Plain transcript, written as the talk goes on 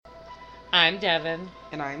I'm Devin.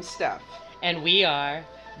 And I'm Steph. And we are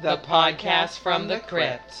the Podcast from the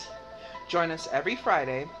Crypt. Join us every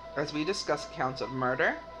Friday as we discuss accounts of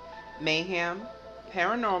murder, mayhem,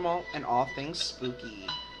 paranormal, and all things spooky.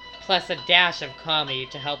 Plus a dash of comedy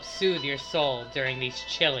to help soothe your soul during these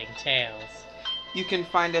chilling tales. You can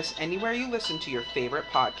find us anywhere you listen to your favorite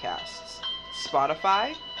podcasts.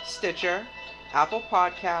 Spotify, Stitcher, Apple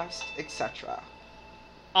Podcasts, etc.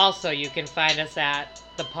 Also, you can find us at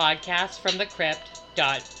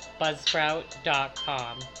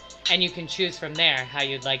thepodcastfromthecrypt.buzzsprout.com, and you can choose from there how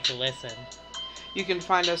you'd like to listen. You can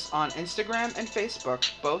find us on Instagram and Facebook,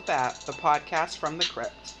 both at The Podcast from the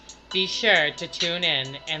Crypt. Be sure to tune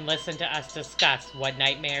in and listen to us discuss what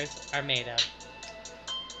nightmares are made of.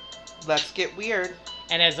 Let's get weird.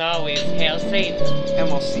 And as always, hail Satan. And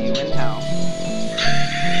we'll see you in hell.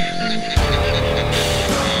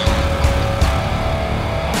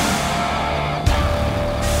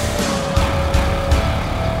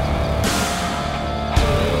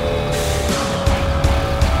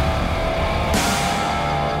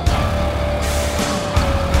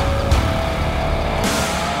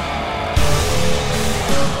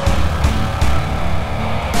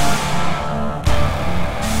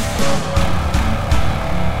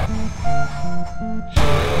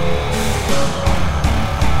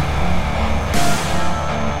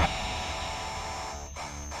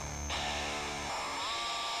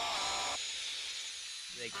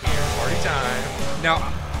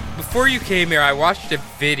 Before you came here, I watched a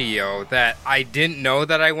video that I didn't know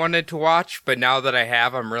that I wanted to watch, but now that I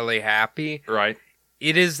have, I'm really happy. Right.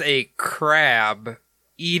 It is a crab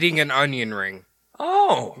eating an onion ring.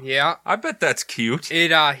 Oh. Yeah. I bet that's cute. He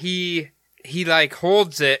like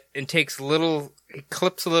holds it and takes he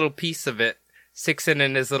clips a little piece of it, sticks it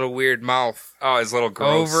in his little weird mouth. Oh, his little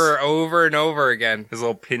gross. Over and over again. His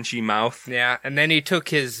little pinchy mouth. Yeah, and then he took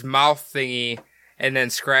his mouth thingy and then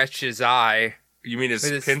scratched his eye. You mean his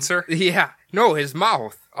pincer? Yeah. No, his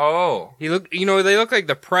mouth. Oh. They look like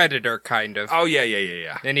the Predator, kind of. Oh,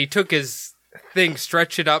 yeah. And he took his thing,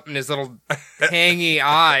 stretched it up in his little hangy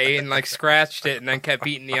eye, and, scratched it, and then kept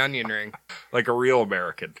eating the onion ring. Like a real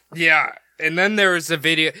American. Yeah. And then there was a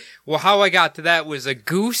video. Well, how I got to that was a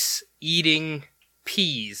goose eating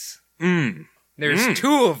peas. There's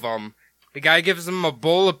two of them. The guy gives them a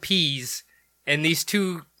bowl of peas, and these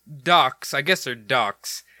two ducks, I guess they're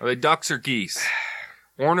ducks. Are they ducks or geese?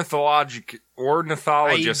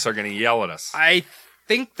 Ornithologists are going to yell at us. I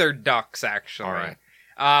think they're ducks, actually. All right.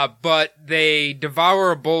 But they devour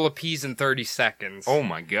a bowl of peas in 30 seconds. Oh,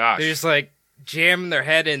 my gosh. They're just, jamming their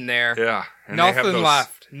head in there. Yeah. And Nothing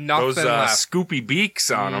left. Those scoopy beaks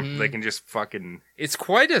on them. They can just fucking... It's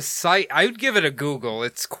quite a sight. I would give it a Google.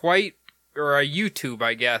 It's quite... Or a YouTube,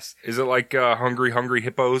 I guess. Is it like Hungry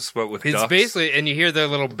Hippos, but with ducks? It's basically, and you hear their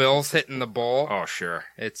little bills hitting the bowl. Oh, sure.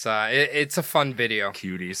 It's a fun video.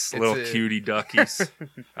 Cuties. Little cutie duckies.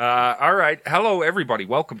 All right. Hello, everybody.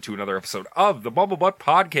 Welcome to another episode of the Bubble Butt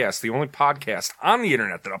Podcast, the only podcast on the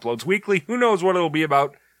internet that uploads weekly. Who knows what it'll be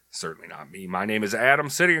about? Certainly not me. My name is Adam.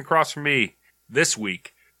 Sitting across from me this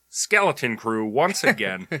week, Skeleton Crew, once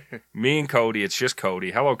again. Me and Cody. It's just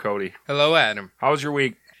Cody. Hello, Cody. Hello, Adam. How was your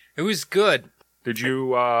week? It was good. Did you,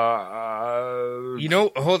 hold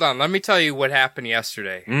on. Let me tell you what happened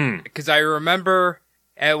yesterday. Because I remember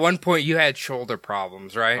at one point you had shoulder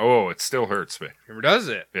problems, right? Oh, it still hurts me. Does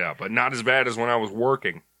it? Yeah, but not as bad as when I was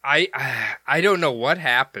working. I don't know what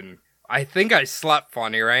happened. I think I slept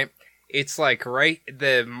funny, right? It's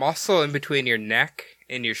the muscle in between your neck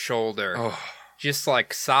and your shoulder. Oh. Just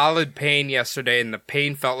solid pain yesterday, and the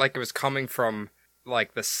pain felt like it was coming from...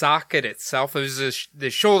 the socket itself. It was the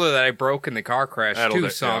shoulder that I broke in the car crash, too,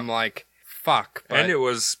 so yeah. I'm like, fuck. But... And it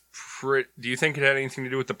was... Do you think it had anything to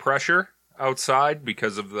do with the pressure outside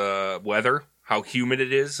because of the weather? How humid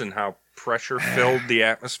it is and how pressure-filled the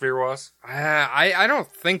atmosphere was? I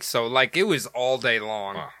don't think so. It was all day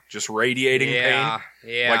long. Just radiating pain?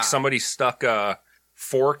 Yeah. Like somebody stuck a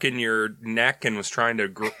fork in your neck and was trying to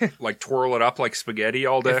twirl it up like spaghetti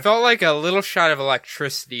all day. It felt like a little shot of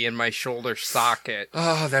electricity in my shoulder socket.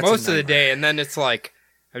 Oh, that's most of the day, and then it's I'm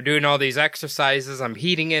doing all these exercises, I'm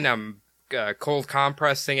heating it, I'm cold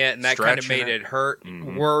compressing it, and that kind of made it hurt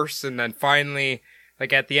worse, and then finally,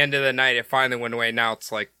 at the end of the night, it finally went away. Now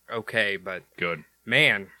it's okay, but... Good.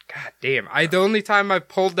 Man, god damn. The only time I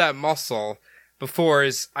pulled that muscle before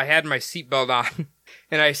is I had my seatbelt on,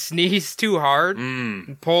 and I sneezed too hard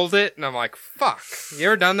and pulled it, and I'm like, fuck. You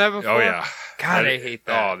ever done that before? Oh, yeah. God, I hate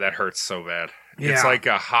that. Oh, that hurts so bad. Yeah. It's like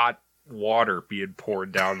a hot water being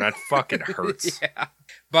poured down. That fucking hurts. Yeah.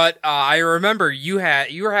 But I remember you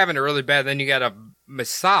were having it really bad, then you got a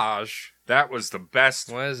massage That was the best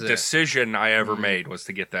Was it? decision I ever made, was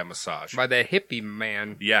to get that massage. By the hippie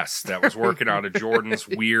man. Yes, that was working out of Jordan's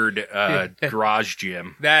weird garage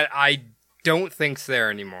gym. That I don't think's there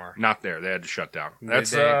anymore. Not there. They had to shut down. Did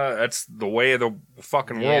That's the way of the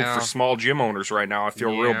fucking world Yeah. for small gym owners right now. I feel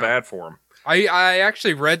real Yeah. bad for them. I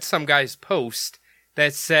actually read some guy's post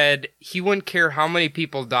that said he wouldn't care how many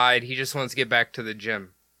people died, he just wants to get back to the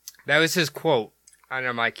gym. That was his quote. And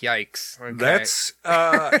I'm like, yikes. Okay. That's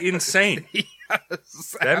insane.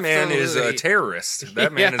 Yes, That man is a absolutely. terrorist.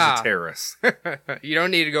 That man is Yeah. a terrorist. You don't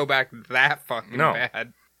need to go back that fucking No.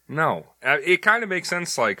 bad. No. It kind of makes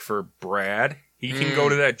sense, like, for Brad. He can go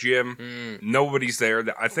to that gym. Nobody's there.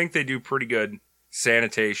 I think they do pretty good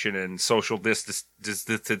sanitation and social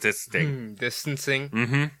distancing. Distancing.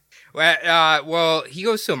 Mm-hmm. Well, he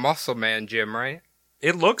goes to a Muscle Man gym, right?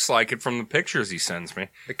 It looks like it from the pictures he sends me.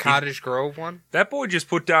 The Cottage Grove one? That boy just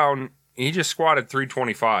put down, he just squatted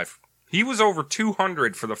 325. He was over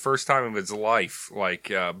 200 for the first time of his life,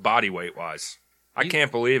 like body weight wise. I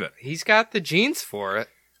can't believe it. He's got the genes for it.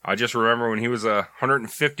 I just remember when he was a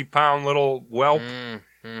 150-pound little whelp,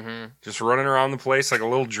 just running around the place like a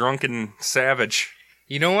little drunken savage.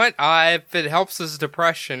 You know what? If it helps his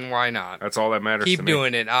depression, why not? That's all that matters to Keep me.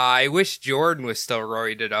 doing it. I wish Jordan was still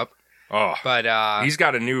roided up, Oh, but he's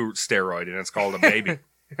got a new steroid, and it's called a baby.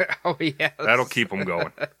 oh yeah, That'll keep him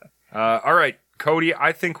going. All right, Cody,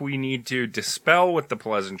 I think we need to dispel with the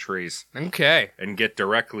pleasantries okay. and get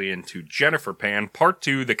directly into Jennifer Pan, Part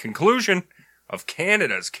 2, the conclusion of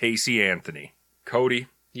Canada's Casey Anthony. Cody,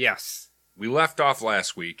 Yes. we left off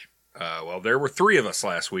last week. Well, there were 3 of us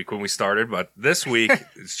last week when we started, but this week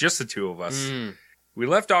it's just the 2 of us. We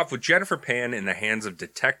left off with Jennifer Pan in the hands of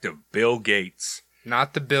Detective Bill Gates.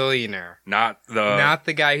 Not the billionaire. Not the... Not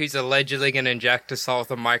the guy who's allegedly going to inject us all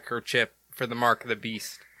with a microchip for the mark of the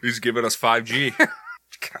beast. Who's giving us 5G.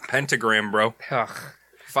 Pentagram, bro. Ugh.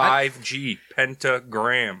 5G.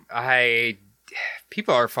 Pentagram.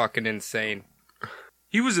 People are fucking insane.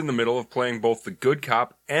 He was in the middle of playing both the good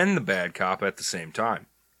cop and the bad cop at the same time.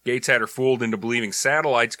 Gates had her fooled into believing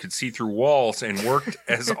satellites could see through walls and worked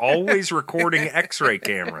as always recording X-ray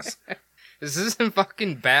cameras. This isn't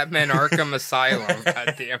fucking Batman Arkham Asylum,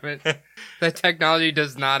 goddammit. That technology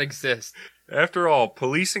does not exist. After all,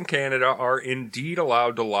 police in Canada are indeed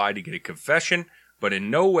allowed to lie to get a confession, but in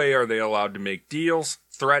no way are they allowed to make deals,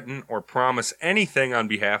 threaten, or promise anything on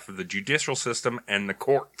behalf of the judicial system and the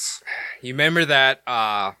courts. You remember that,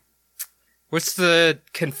 what's the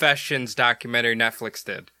Confessions documentary Netflix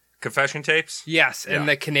did? Confession tapes? Yes, and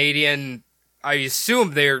Yeah. the Canadian, I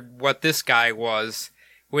assume they're what this guy was,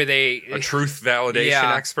 where they... A truth validation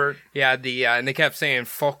Yeah. expert? Yeah, and they kept saying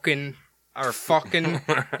fucking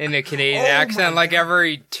in a Canadian Oh accent, my like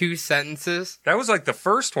every 2 sentences. That was like the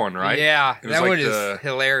first one, right? Yeah, It was that like one is the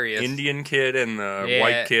hilarious. Indian kid and the Yeah.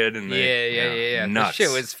 white kid and the Yeah. nuts. That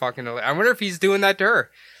shit was fucking hilarious. I wonder if he's doing that to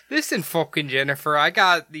her. Listen, fucking Jennifer, I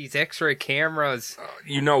got these X-ray cameras.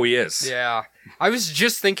 You know he is. Yeah, I was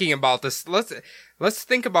just thinking about this. Let's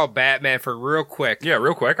think about Batman for real quick. Yeah,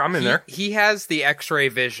 real quick, I'm in there. He has the X-ray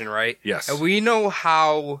vision, right? Yes. And we know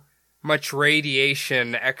how much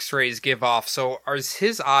radiation X-rays give off. So are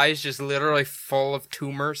his eyes just literally full of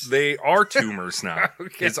tumors? They are tumors now.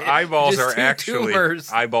 Okay. His eyeballs Just are 2 actually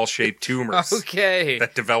tumors. eyeball-shaped tumors Okay.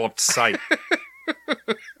 that developed sight.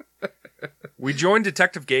 We join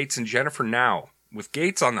Detective Gates and Jennifer now, with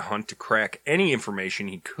Gates on the hunt to crack any information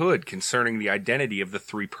he could concerning the identity of the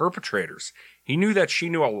 3 perpetrators. He knew that she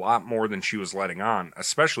knew a lot more than she was letting on,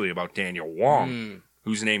 especially about Daniel Wong,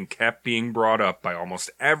 whose name kept being brought up by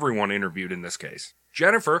almost everyone interviewed in this case.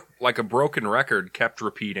 Jennifer, like a broken record, kept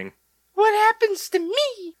repeating, What happens to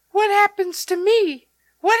me? What happens to me?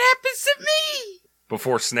 What happens to me?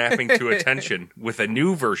 before snapping to attention with a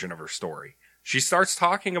new version of her story. She starts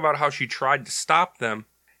talking about how she tried to stop them.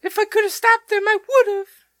 If I could have stopped them, I would have.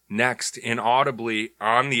 Next, inaudibly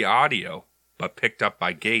on the audio, but picked up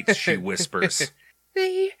by Gates, she whispers,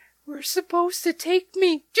 They were supposed to take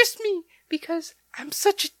me, just me, because I'm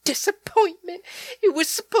such a disappointment. It was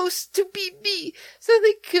supposed to be me, so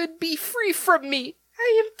they could be free from me.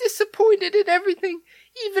 I am disappointed in everything.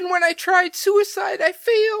 Even when I tried suicide, I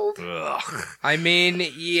failed. ugh, I mean,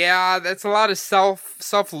 yeah, that's a lot of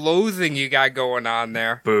self-loathing you got going on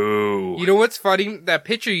there. boo. You know what's funny? That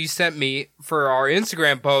picture you sent me for our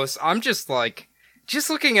Instagram post, I'm just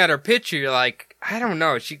looking at her picture, like, I don't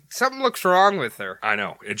know, something looks wrong with her. I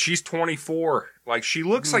know. And she's 24. Like, she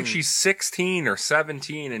looks like she's 16 or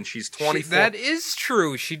 17 and she's 24. That is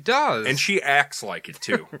true. She does. And she acts like it,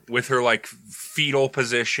 too. With her, like, fetal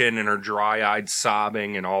position and her dry-eyed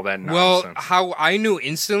sobbing and all that nonsense. Well, how I knew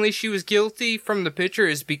instantly she was guilty from the picture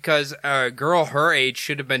is because a girl her age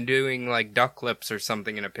should have been doing, like, duck lips or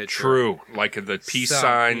something in a picture. True. Like the peace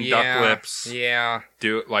sign, duck lips. Yeah.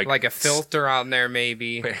 Do it like a filter on there,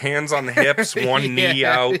 maybe. Hands on the hips, one knee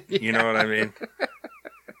out. You know what I mean?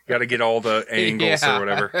 Got to get all the angles or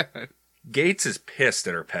whatever. Gates is pissed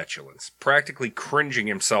at her petulance, practically cringing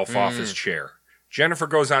himself off his chair. Jennifer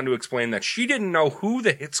goes on to explain that she didn't know who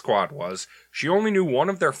the hit squad was. She only knew one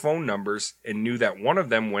of their phone numbers and knew that one of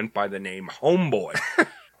them went by the name Homeboy.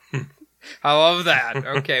 I love that.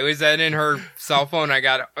 Okay, was that in her cell phone? I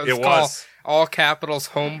got it was all capitals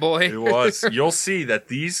Homeboy. It was. You'll see that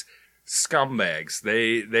these scumbags,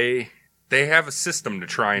 they have a system to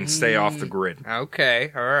try and stay off the grid.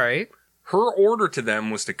 Okay, all right. Her order to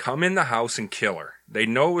them was to come in the house and kill her. They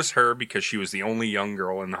know it was her because she was the only young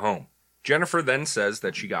girl in the home. Jennifer then says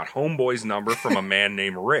that she got Homeboy's number from a man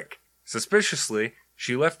named Rick. Suspiciously,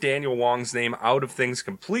 she left Daniel Wong's name out of things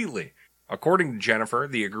completely. According to Jennifer,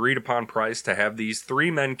 the agreed-upon price to have these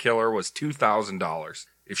 3 men kill her was $2,000.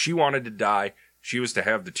 If she wanted to die, she was to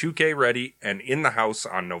have the 2K ready and in the house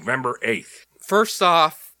on November 8th. First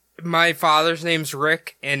off, my father's name's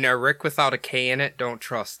Rick, and a Rick without a K in it, don't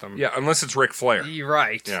trust him. Yeah, unless it's Ric Flair. You're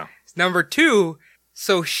right. Yeah. Number 2,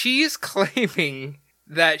 so she's claiming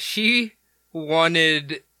that she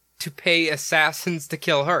wanted to pay assassins to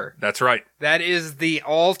kill her. That's right. That is the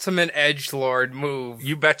ultimate edgelord move.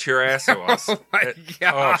 You bet your ass it was. Oh my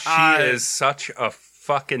God. Oh, she is such a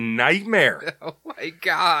fucking nightmare. Oh my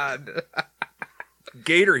God.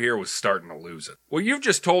 Gator here was starting to lose it. What you've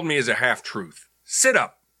just told me is a half-truth. Sit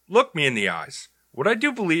up. Look me in the eyes. What I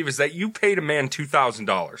do believe is that you paid a man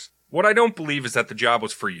 $2,000. What I don't believe is that the job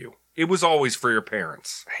was for you. It was always for your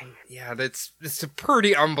parents. Yeah, it's a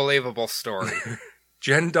pretty unbelievable story.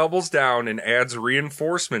 Jen doubles down and adds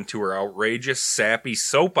reinforcement to her outrageous, sappy,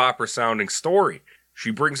 soap opera-sounding story. She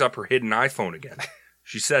brings up her hidden iPhone again.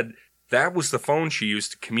 She said that was the phone she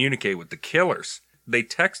used to communicate with the killers. They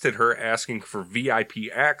texted her asking for VIP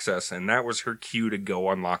access, and that was her cue to go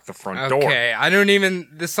unlock the front door. Okay,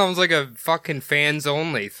 this sounds like a fucking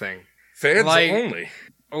fans-only thing. Fans only?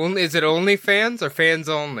 Is it only fans or fans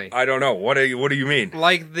only? I don't know. What do you mean?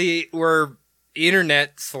 Like we're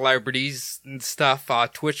internet celebrities and stuff,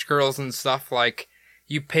 Twitch girls and stuff, like,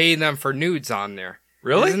 you pay them for nudes on there.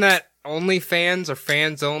 Really? Isn't that only fans or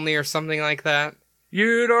fans only or something like that?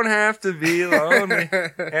 You don't have to be lonely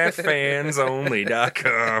at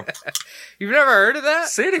fansonly.com. You've never heard of that?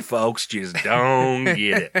 City folks just don't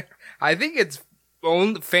get it. I think it's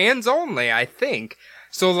fans only, I think.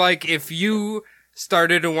 So, like, if you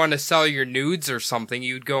started to want to sell your nudes or something,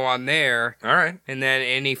 you'd go on there. All right. And then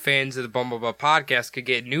any fans of the Bumblebutt podcast could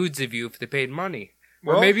get nudes of you if they paid money.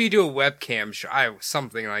 Or Well, maybe you do a webcam show,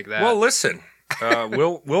 something like that. Well, listen,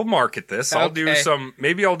 we'll market this. I'll do Okay. some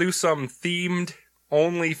themed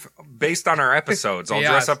only based on our episodes. I'll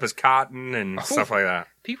Yes. dress up as Cotton and stuff like that.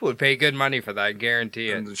 People would pay good money for that, I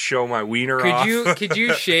guarantee it. And show my wiener off. Could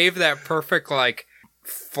you shave that perfect, like,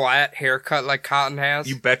 flat haircut like Cotton has?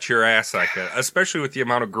 You bet your ass I could. Especially with the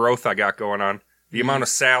amount of growth I got going on. The amount of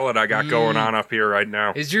salad I got going on up here right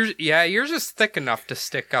now. Is yours? Yeah, yours is thick enough to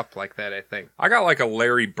stick up like that, I think. I got like a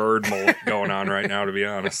Larry Bird mullet going on right now, to be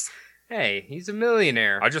honest. Hey, he's a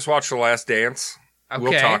millionaire. I just watched The Last Dance. Okay.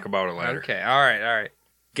 We'll talk about it later. Okay, all right.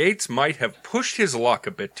 Gates might have pushed his luck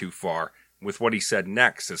a bit too far with what he said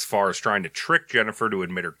next as far as trying to trick Jennifer to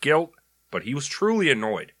admit her guilt, but he was truly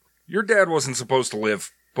annoyed. Your dad wasn't supposed to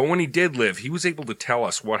live, but when he did live, he was able to tell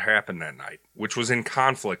us what happened that night, which was in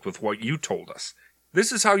conflict with what you told us.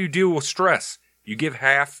 This is how you deal with stress. You give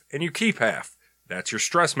half and you keep half. That's your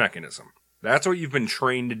stress mechanism. That's what you've been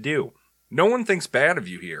trained to do. No one thinks bad of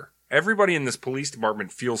you here. Everybody in this police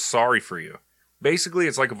department feels sorry for you. Basically,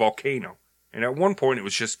 it's like a volcano. And at one point, it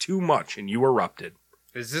was just too much, and you erupted.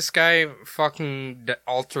 Is this guy fucking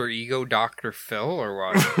alter ego Dr. Phil or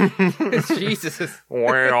what? Jesus.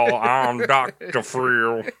 Well, I'm Dr.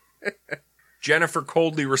 Phil. Jennifer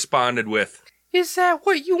coldly responded with, Is that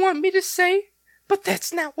what you want me to say? But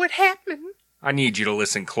that's not what happened. I need you to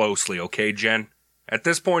listen closely, okay, Jen? At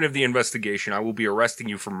this point of the investigation, I will be arresting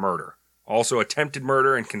you for murder. Also attempted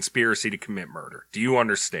murder and conspiracy to commit murder. Do you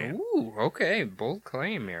understand? Ooh, okay. Bold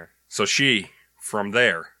claim here. So she, from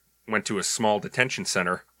there, went to a small detention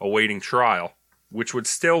center awaiting trial, which would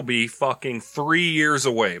still be fucking 3 years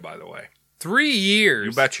away, by the way. 3 years?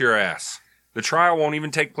 You bet your ass. The trial won't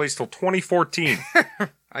even take place till 2014.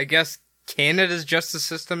 I guess Canada's justice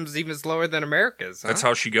system is even slower than America's. Huh? That's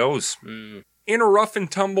how she goes. Mm. In a rough and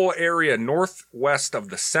tumble area northwest of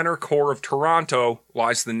the center core of Toronto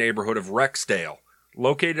lies the neighborhood of Rexdale.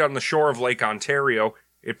 Located on the shore of Lake Ontario,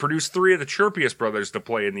 it produced 3 of the chirpiest brothers to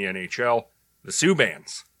play in the NHL, the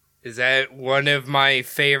Subbans. Is that one of my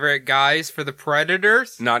favorite guys for the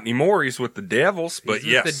Predators? Not anymore, he's with the Devils, but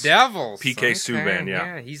He's yes. with the Devils. PK Subban,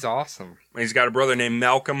 yeah. Yeah, he's awesome. He's got a brother named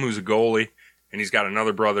Malcolm, who's a goalie, and he's got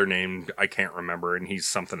another brother named, I can't remember, and he's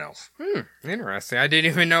something else. Interesting. I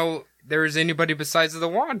didn't even know there was anybody besides the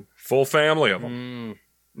one. Full family of them.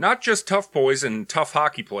 Not just tough boys and tough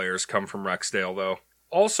hockey players come from Rexdale, though.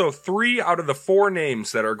 Also, 3 out of the 4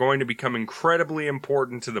 names that are going to become incredibly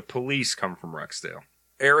important to the police come from Rexdale.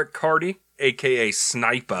 Eric Carty, a.k.a.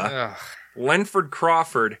 Sniper, Lenford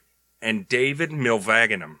Crawford, and David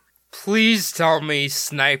Milvaginum. Please tell me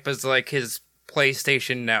Snipe is like his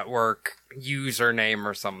PlayStation Network username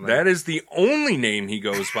or something. That is the only name he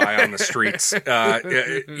goes by on the streets.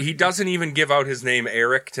 He doesn't even give out his name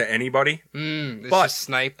Eric to anybody. It's but just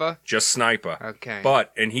Sniper? Just Sniper. Okay.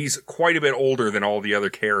 And he's quite a bit older than all the other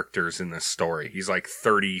characters in this story. He's like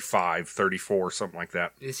 35, 34, something like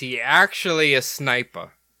that. Is he actually a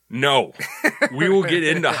sniper? No. We will get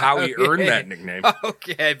into how he earned that nickname.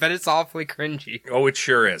 Okay, but it's awfully cringy. Oh, it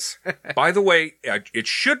sure is. By the way, it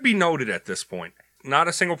should be noted at this point, not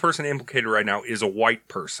a single person implicated right now is a white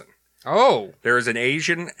person. Oh. There is an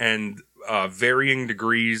Asian and varying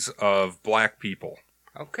degrees of black people.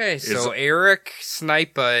 Okay, so Eric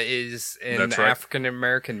Sniper is an That's right.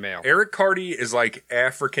 African-American male. Eric Carty is like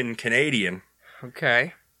African-Canadian.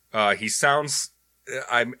 Okay. He sounds...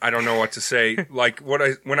 I don't know what to say. Like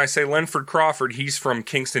when I say Lenford Crawford, he's from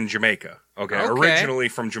Kingston, Jamaica. Okay. Originally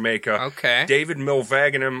from Jamaica. Okay. David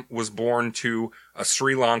Milvaginum was born to a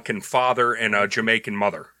Sri Lankan father and a Jamaican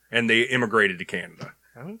mother, and they immigrated to Canada.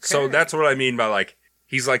 Okay. So that's what I mean by like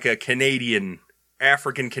he's like a Canadian,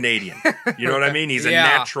 African Canadian. You know what I mean? He's a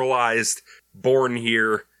naturalized, born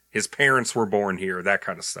here. His parents were born here. That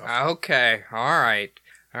kind of stuff. Okay. All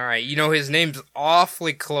right. You know his name's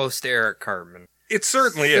awfully close to Eric Cartman. It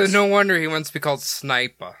certainly is. So no wonder he wants to be called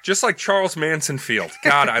Sniper. Just like Charles Manson Field.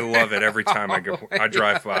 God, I love it every time I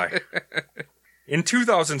drive by. In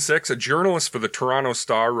 2006, a journalist for the Toronto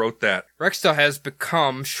Star wrote that Rexdale has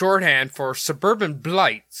become shorthand for suburban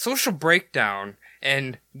blight, social breakdown,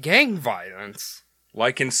 and gang violence.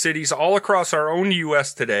 Like in cities all across our own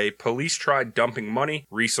U.S. today, police tried dumping money,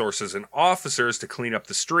 resources, and officers to clean up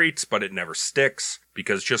the streets, but it never sticks.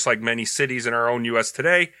 Because just like many cities in our own U.S.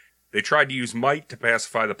 today, they tried to use might to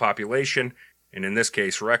pacify the population, and in this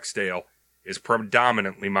case, Rexdale is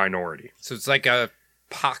predominantly minority. So it's like a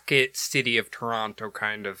pocket city of Toronto,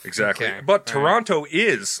 kind of. Exactly. Okay. But Toronto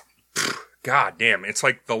is, god damn, it's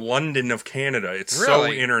like the London of Canada. It's so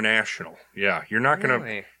international. Yeah, you're not going to...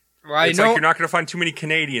 Really? Well, it's like you're not going to find too many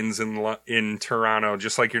Canadians in Toronto,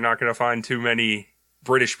 just like you're not going to find too many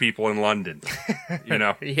British people in London. You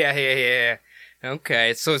know? Yeah.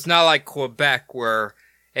 Okay, so it's not like Quebec where...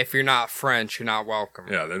 If you're not French, you're not welcome.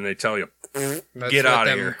 Yeah, then they tell you, that's get out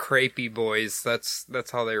of them here. Crepey boys, that's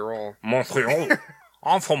how they roll. Montreal.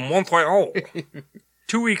 I'm from Montreal.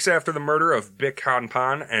 2 weeks after the murder of Bic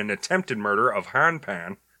Hanpan and attempted murder of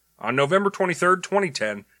Hanpan, on November 23rd,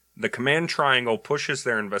 2010, the Command Triangle pushes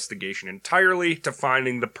their investigation entirely to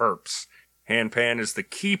finding the perps. Hanpan is the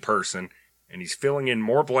key person, and he's filling in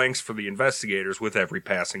more blanks for the investigators with every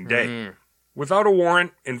passing day. Without a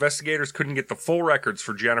warrant, investigators couldn't get the full records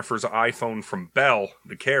for Jennifer's iPhone from Bell,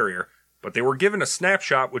 the carrier, but they were given a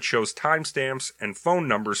snapshot which shows timestamps and phone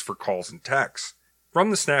numbers for calls and texts. From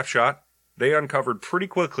the snapshot, they uncovered pretty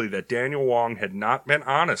quickly that Daniel Wong had not been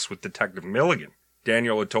honest with Detective Milligan.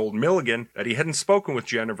 Daniel had told Milligan that he hadn't spoken with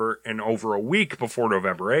Jennifer in over a week before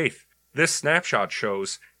November 8th. This snapshot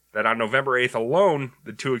shows that on November 8th alone,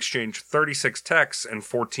 the two exchanged 36 texts and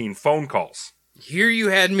 14 phone calls. Here you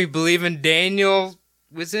had me believing Daniel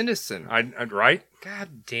was innocent. Right?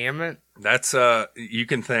 God damn it. That's, you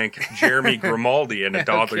can thank Jeremy Grimaldi and A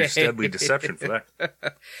Daughter's Deadly Deception for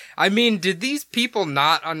that. I mean, did these people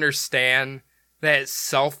not understand that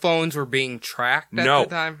cell phones were being tracked at the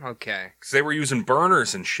time? Okay. Because they were using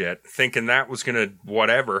burners and shit, thinking that was gonna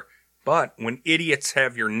whatever. But when idiots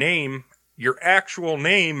have your name, your actual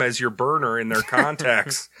name as your burner in their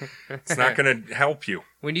contacts, it's not gonna help you.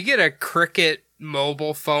 When you get a Cricket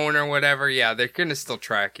mobile phone or whatever, yeah, they're gonna still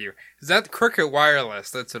track you. Is that Cricket Wireless?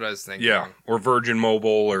 That's what I was thinking. Yeah, or Virgin Mobile,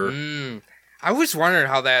 or... I was wondering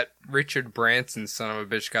how that Richard Branson son of a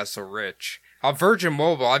bitch got so rich. Virgin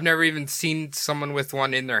Mobile, I've never even seen someone with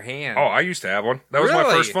one in their hand. Oh, I used to have one. That was my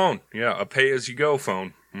first phone. Yeah, a pay-as-you-go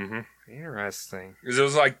phone. Mm-hmm. Interesting. Because it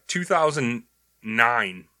was like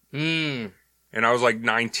 2009. And I was like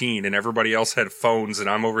 19, and everybody else had phones, and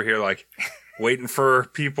I'm over here like waiting for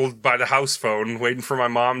people by the house phone, waiting for my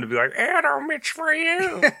mom to be like, Adam, it's for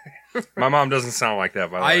you. My mom doesn't sound like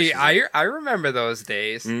that, by the way. I remember those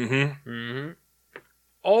days.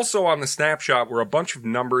 Also on the snapshot were a bunch of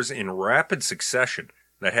numbers in rapid succession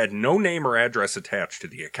that had no name or address attached to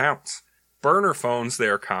the accounts. Burner phones, they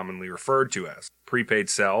are commonly referred to as. Prepaid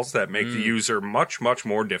cells that make the user much, much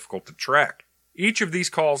more difficult to track. Each of these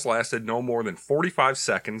calls lasted no more than 45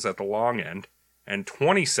 seconds at the long end and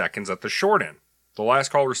 20 seconds at the short end. The last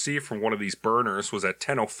call received from one of these burners was at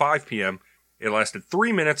 10:05 p.m. It lasted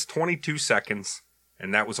 3 minutes, 22 seconds,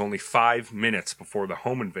 and that was only 5 minutes before the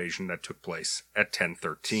home invasion that took place at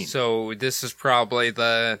 10:13. So this is probably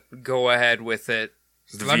the go ahead with it.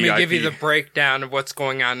 Let me give you the breakdown of what's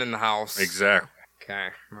going on in the house. Exactly. Okay,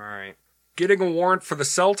 all right. Getting a warrant for the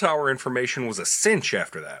cell tower information was a cinch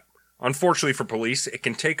after that. Unfortunately for police, it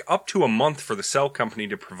can take up to a month for the cell company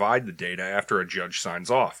to provide the data after a judge signs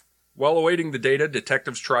off. While awaiting the data,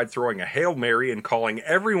 detectives tried throwing a Hail Mary and calling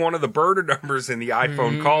every one of the burner numbers in the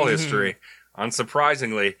iPhone call history.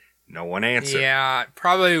 Unsurprisingly, no one answered. Yeah,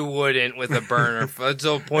 probably wouldn't with a burner. That's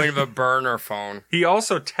the point of a burner phone. He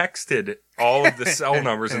also texted all of the cell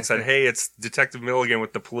numbers and said, hey, it's Detective Milligan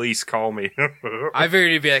with the police, call me. I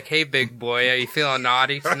figured he'd be like, hey, big boy, are you feeling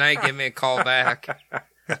naughty tonight? Give me a call back.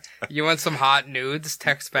 You want some hot nudes?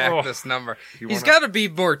 Text back this number. He's got to be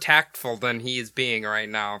more tactful than he is being right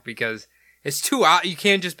now because it's too out. You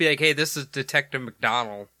can't just be like, hey, this is Detective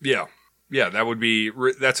McDonald. Yeah. Yeah, that would be,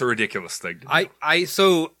 that's a ridiculous thing to do.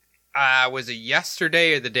 So, was it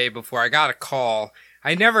yesterday or the day before? I got a call.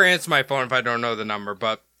 I never answer my phone if I don't know the number,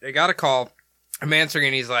 but I got a call. I'm answering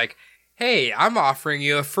and he's like, hey, I'm offering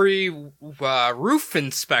you a free roof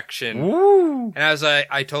inspection. Woo! And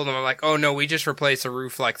I told him, I'm like, oh no, we just replaced a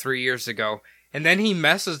roof like 3 years ago. And then he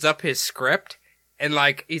messes up his script and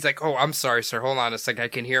like, he's like, oh, I'm sorry, sir. Hold on a second. I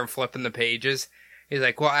can hear him flipping the pages. He's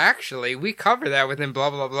like, well, actually, we cover that within blah,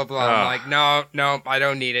 blah, blah, blah. I'm like, no, I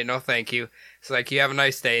don't need it. No, thank you. It's like, you have a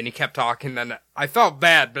nice day. And he kept talking. Then I felt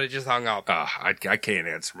bad, but it just hung up. I can't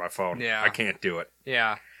answer my phone. Yeah. I can't do it.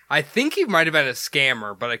 Yeah. I think he might have been a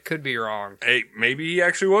scammer, but I could be wrong. Hey, maybe he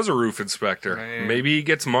actually was a roof inspector. Maybe he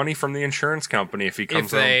gets money from the insurance company if he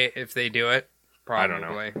comes home. If they do it, probably. I don't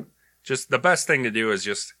know. Just the best thing to do is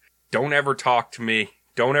just don't ever talk to me.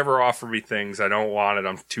 Don't ever offer me things. I don't want it.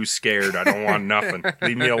 I'm too scared. I don't want nothing.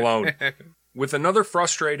 Leave me alone. With another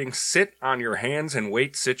frustrating sit on your hands and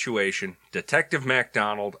wait situation, Detective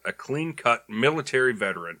MacDonald, a clean-cut military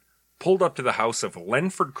veteran, pulled up to the house of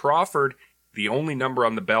Lenford Crawford, the only number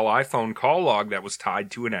on the Bell iPhone call log that was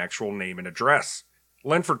tied to an actual name and address.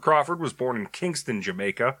 Lenford Crawford was born in Kingston,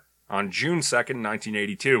 Jamaica, on June 2nd,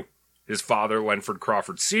 1982. His father, Lenford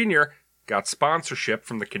Crawford Sr., got sponsorship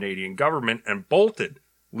from the Canadian government and bolted,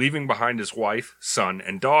 leaving behind his wife, son,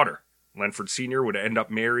 and daughter. Lenford Sr. would end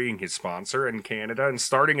up marrying his sponsor in Canada and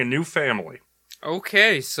starting a new family.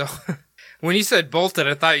 Okay, so when you said bolted,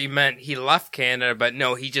 I thought you meant he left Canada, but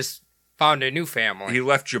no, he just found a new family. He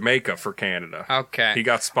left Jamaica for Canada. Okay. He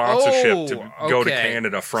got sponsorship to go to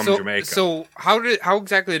Canada from Jamaica. So how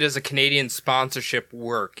exactly does a Canadian sponsorship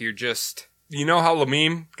work? You're just... You know how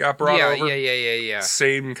Lamim got brought over? Yeah.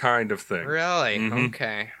 Same kind of thing. Really?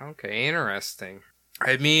 Mm-hmm. Okay, interesting.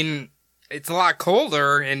 I mean, it's a lot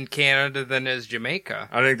colder in Canada than is Jamaica.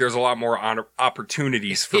 I think there's a lot more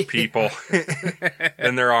opportunities for people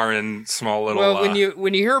than there are in small little... Well,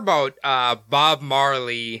 when you hear about Bob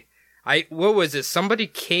Marley, what was it? Somebody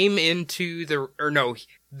came into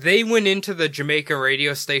they went into the Jamaica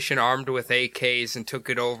radio station armed with AKs and took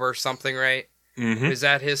it over or something, right? Mm-hmm. Is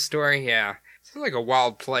that his story? Yeah. Sounds like a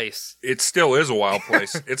wild place. It still is a wild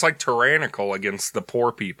place. It's like tyrannical against the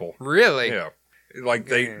poor people. Really? Yeah. Like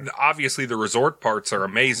obviously the resort parts are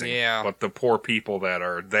amazing, but the poor people that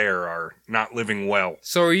are there are not living well.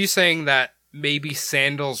 So are you saying that maybe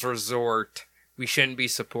Sandals Resort, we shouldn't be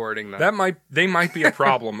supporting them? They might be a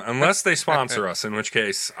problem unless they sponsor us, in which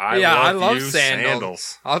case I love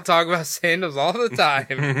Sandals. I'll talk about Sandals all the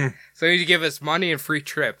time. So you give us money and free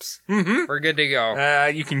trips. Mm-hmm. We're good to go.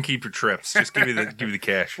 You can keep your trips. Just give me the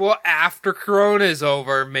cash. Well, after Corona is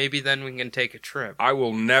over, maybe then we can take a trip. I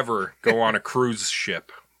will never go on a cruise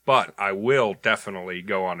ship, but I will definitely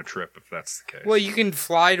go on a trip if that's the case. Well, you can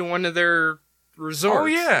fly to one of their resorts. Oh,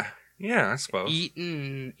 yeah. Yeah, I suppose. Eat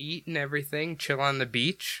and everything. Chill on the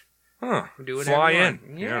beach. Huh. Do whatever fly you want.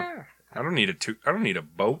 in. Yeah. I don't need a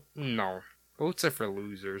boat. No. Boats are for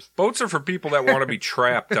losers. Boats are for people that want to be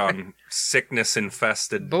trapped on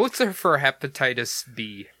sickness-infested... Boats are for hepatitis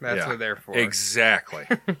B. That's what they're for. Exactly.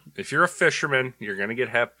 If you're a fisherman, you're going to get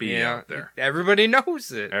Hep B out there. Everybody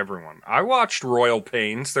knows it. Everyone. I watched Royal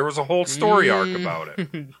Pains. There was a whole story arc about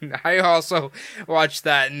it. I also watched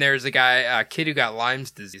that, and there's a kid who got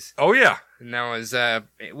Lyme's disease. Oh, yeah. And that was,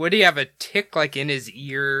 would he have a tick, like, in his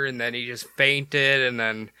ear, and then he just fainted, and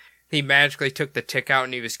then... He magically took the tick out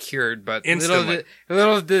and he was cured, but instantly.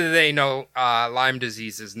 Little did they know Lyme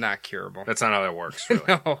disease is not curable. That's not how that works, really.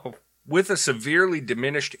 No. With a severely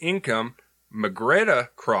diminished income, Margreta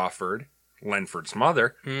Crawford, Lenford's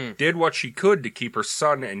mother, did what she could to keep her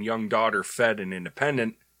son and young daughter fed and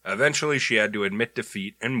independent. Eventually, she had to admit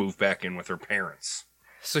defeat and move back in with her parents.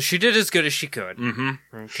 So she did as good as she could.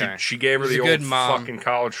 Mm-hmm. Okay. She gave her the old fucking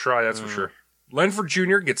college try, that's for sure. Lenford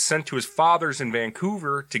Jr. gets sent to his father's in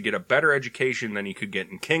Vancouver to get a better education than he could get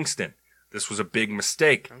in Kingston. This was a big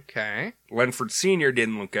mistake. Okay. Lenford Sr.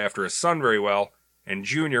 didn't look after his son very well, and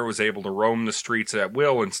Jr. was able to roam the streets at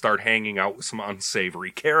will and start hanging out with some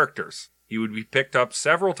unsavory characters. He would be picked up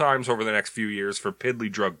several times over the next few years for piddly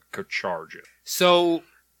drug charges. So,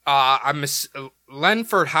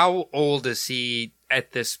 Lenford, how old is he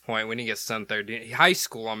at this point when he gets sent there? High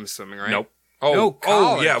school, I'm assuming, right? Nope.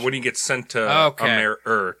 College. Yeah, when he gets sent to Canada.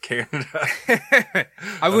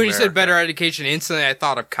 When you said better education, instantly I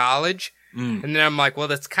thought of college. And then I'm like, well,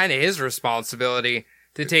 that's kind of his responsibility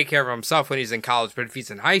to take care of himself when he's in college. But if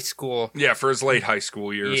he's in high school... Yeah, for his late high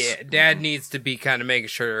school years. Yeah, Dad needs to be kind of making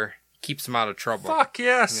sure he keeps him out of trouble. Fuck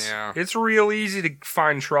yes. Yeah. It's real easy to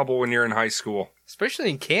find trouble when you're in high school.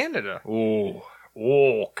 Especially in Canada. Oh,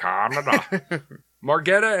 Canada.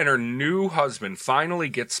 Margetta and her new husband finally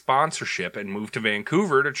get sponsorship and move to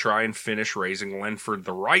Vancouver to try and finish raising Lenford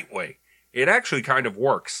the right way. It actually kind of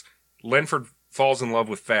works. Lenford falls in love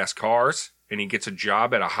with fast cars, and he gets a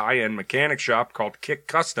job at a high-end mechanic shop called Kick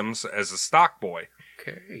Customs as a stock boy.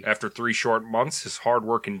 Okay. After 3 short months, his hard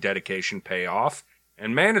work and dedication pay off,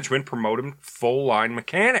 and management promote him full-line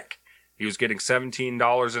mechanic. He was getting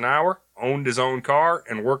 $17 an hour, owned his own car,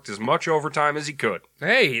 and worked as much overtime as he could.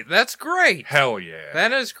 Hey, that's great. Hell yeah.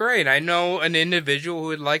 That is great. I know an individual who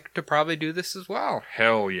would like to probably do this as well.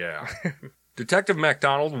 Hell yeah. Detective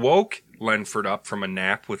MacDonald woke Lenford up from a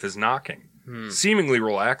nap with his knocking. Seemingly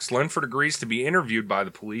relaxed, Lenford agrees to be interviewed by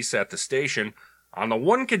the police at the station on the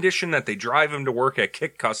one condition that they drive him to work at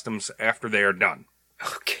Kick Customs after they are done.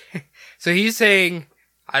 Okay. So he's saying...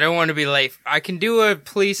 I don't want to be late. I can do a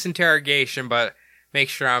police interrogation, but make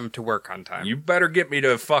sure I'm to work on time. You better get me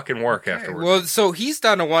to fucking work afterwards. Well, so he's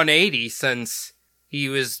done a 180 since he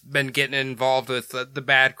been getting involved with the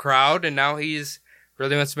bad crowd, and now he's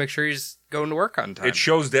really wants to make sure he's going to work on time. It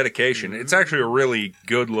shows dedication. It's actually a really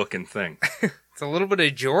good-looking thing. It's a little bit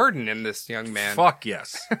of Jordan in this young man. Fuck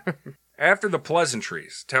yes. After the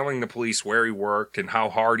pleasantries, telling the police where he worked and how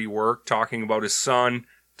hard he worked, talking about his son...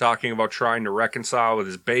 talking about trying to reconcile with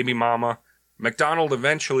his baby mama, MacDonald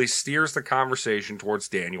eventually steers the conversation towards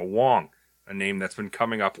Daniel Wong, a name that's been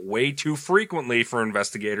coming up way too frequently for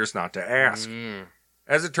investigators not to ask.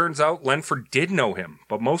 As it turns out, Lenford did know him,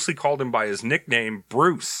 but mostly called him by his nickname,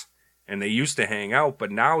 Bruce, and they used to hang out, but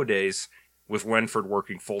nowadays, with Lenford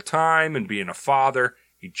working full-time and being a father,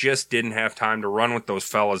 he just didn't have time to run with those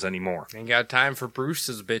fellas anymore. Ain't got time for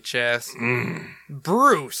Bruce's bitch ass.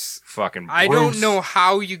 Bruce. Fucking Bruce. I don't know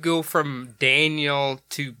how you go from Daniel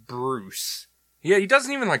to Bruce. Yeah, he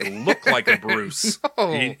doesn't even, look like a Bruce.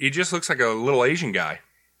 No. He just looks like a little Asian guy.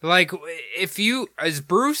 Is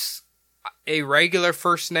Bruce a regular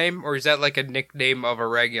first name, or is that like a nickname of a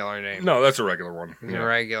regular name? No, that's a regular one. A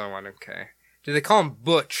regular one, okay. Do they call him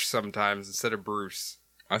Butch sometimes instead of Bruce?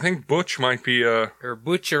 I think Butch might be Or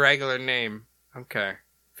Butch a regular name. Okay. I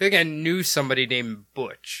feel like I knew somebody named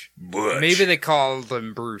Butch. Maybe they called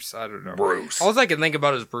him Bruce. I don't know. Bruce. All I can think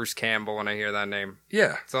about is Bruce Campbell when I hear that name.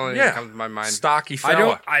 Yeah. It's the only thing that comes to my mind. Stocky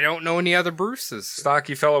fella. I don't know any other Bruces.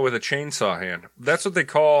 Stocky fella with a chainsaw hand. That's what they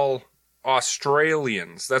call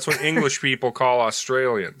Australians. That's what English people call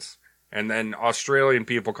Australians. And then Australian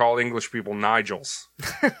people call English people Nigels.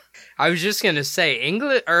 I was just going to say,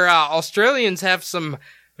 Australians have some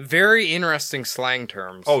very interesting slang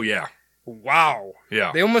terms. Oh, yeah. Wow.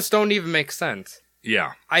 Yeah. They almost don't even make sense.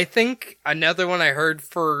 Yeah. I think another one I heard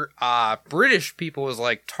for British people was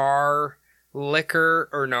like tar, liquor,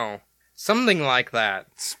 or no. Something like that.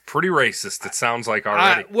 It's pretty racist, it sounds like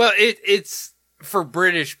already. Well, it's for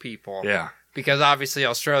British people. Yeah. Because obviously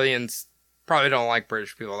Australians Probably don't like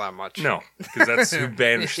British people that much. No, because that's who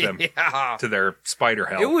banished them Yeah. to their spider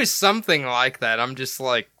hell. It was something like that. I'm just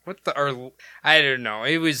like, what the... Or, I don't know.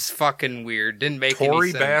 It was fucking weird. Didn't make any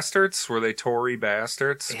Tory sense. bastards? Were they Tory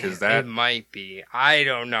bastards? Because that... It might be. I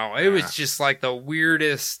don't know. It was just like the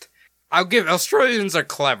weirdest... Australians are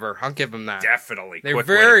clever. I'll give them that. Definitely. They're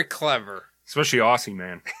quickly. very clever. Especially Aussie,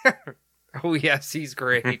 man. Oh, yes, he's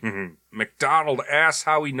great. McDonald asks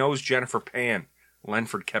how he knows Jennifer Pan.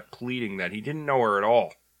 Lenford kept pleading that he didn't know her at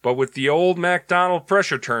all. But with the old MacDonald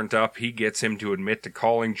pressure turned up, he gets him to admit to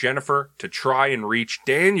calling Jennifer to try and reach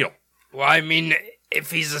Daniel. Well, I mean,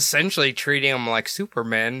 if he's essentially treating him like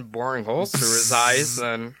Superman, boring holes through his eyes,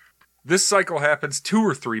 then... This cycle happens 2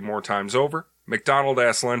 or 3 more times over. MacDonald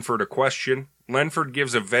asks Lenford a question. Lenford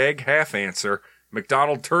gives a vague half-answer.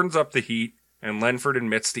 MacDonald turns up the heat, and Lenford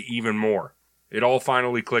admits to even more. It all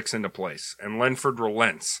finally clicks into place, and Lenford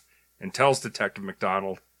relents and tells Detective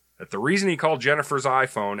MacDonald that the reason he called Jennifer's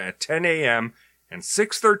iPhone at 10 a.m. and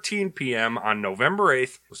 6:13 p.m. on November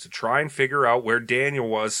 8th was to try and figure out where Daniel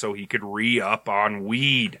was so he could re-up on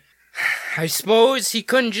weed. I suppose he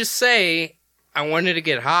couldn't just say, I wanted to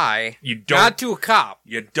get high. You don't, not to a cop.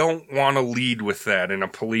 You don't want to lead with that in a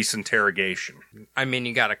police interrogation. I mean,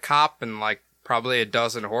 you got a cop and, like, probably a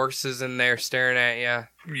dozen horses in there staring at you.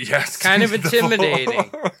 Yes. It's kind of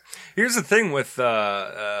intimidating. Here's the thing with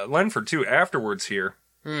Lenford, too. Afterwards here,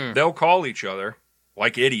 they'll call each other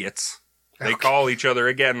like idiots. They call each other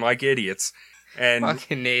again like idiots. And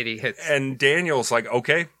fucking idiots. And Daniel's like,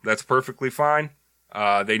 okay, that's perfectly fine.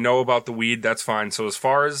 They know about the weed, that's fine. So as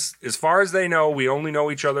far as they know, we only know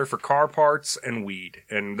each other for car parts and weed.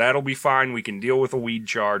 And that'll be fine. We can deal with a weed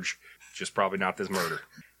charge. Just probably not this murder.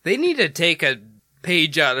 They need to take a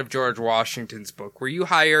page out of George Washington's book where you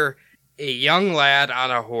hire a young lad on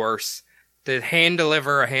a horse to hand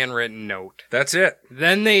deliver a handwritten note. That's it.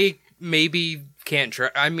 Then they maybe can't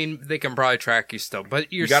track. I mean, they can probably track you still,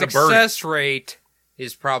 but your You gotta success rate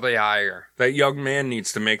is probably higher. That young man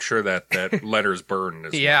needs to make sure that letter's burned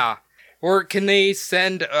as well. Yeah. Or can they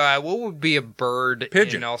send, what would be a bird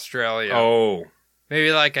Pigeon. in Australia? Oh.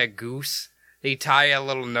 Maybe like a goose. They tie a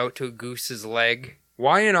little note to a goose's leg.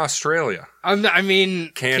 Why in Australia? I mean,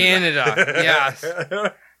 Canada. Yes.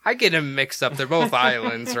 I get them mixed up. They're both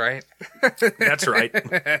islands, right? That's right.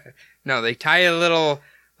 No, they tie a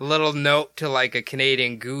little note to like a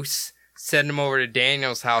Canadian goose, send them over to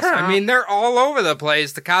Daniel's house. I mean, they're all over the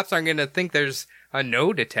place. The cops aren't going to think there's a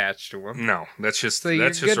note attached to them. No, that's just So a you're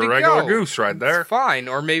good to regular go. goose right there. It's fine.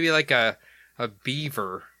 Or maybe like a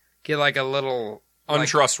beaver. Get like a little...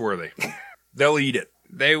 Untrustworthy. They'll eat it.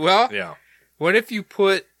 They will? Yeah. What if you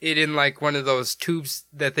put it in like one of those tubes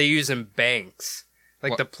that they use in banks?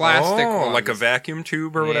 Like the plastic ones. Like a vacuum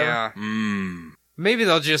tube or whatever? Yeah. Maybe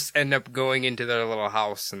they'll just end up going into their little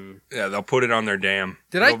house and... Yeah, they'll put it on their dam.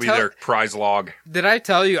 Did I It'll be their prize log. Did I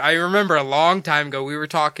tell you? I remember a long time ago we were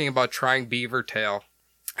talking about trying beaver tail.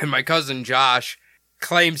 And my cousin Josh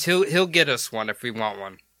claims he'll get us one if we want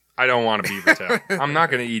one. I don't want a beaver tail. I'm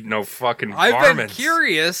not going to eat no fucking I've varmints. been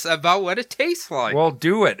curious about what it tastes like. Well,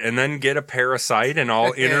 do it, and then get a parasite, and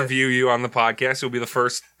I'll interview you on the podcast. You'll be the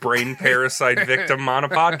first brain parasite victim on a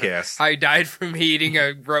podcast. I died from eating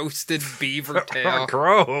a roasted beaver tail.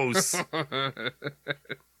 Gross.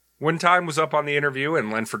 When time was up on the interview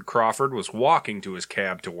and Lenford Crawford was walking to his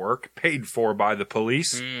cab to work, paid for by the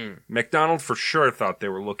police, MacDonald for sure thought they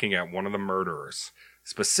were looking at one of the murderers.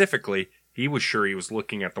 Specifically, he was sure he was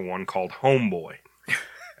looking at the one called Homeboy.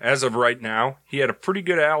 As of right now, he had a pretty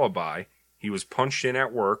good alibi. He was punched in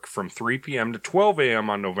at work from 3 p.m. to 12 a.m.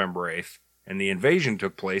 on November 8th, and the invasion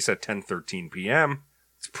took place at 10:13 p.m.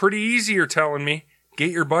 It's pretty easy, you're telling me.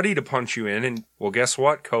 Get your buddy to punch you in, and, well, guess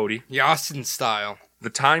what, Cody? Yassin style. The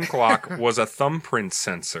time clock was a thumbprint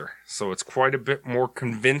sensor, so it's quite a bit more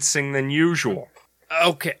convincing than usual.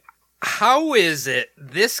 Okay, how is it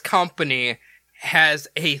this company has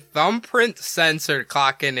a thumbprint sensor to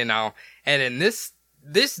clock in and out, and in this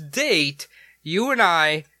date, you and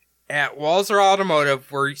I at Walzer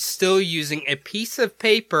Automotive were still using a piece of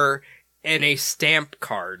paper and a stamp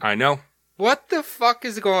card. I know. What the fuck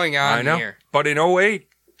is going on I know. here? But in 08...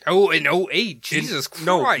 Oh, in 08, Jesus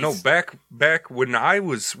Christ. No, back when I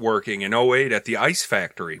was working in 08 at the ice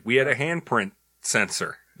factory, we had a handprint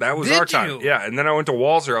sensor. That was our time. you? Yeah, and then I went to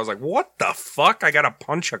Walzer. I was like, what the fuck? I gotta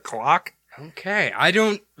punch a clock? Okay,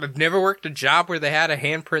 I've never worked a job where they had a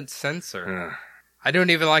handprint sensor. I don't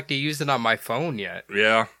even like to use it on my phone yet.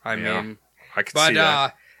 Yeah. I mean, I could see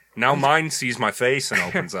that. Now mine sees my face and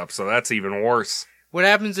opens up, so that's even worse. What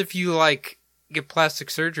happens if you, like, get plastic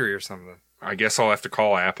surgery or something? I guess I'll have to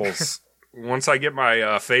call Apple's. Once I get my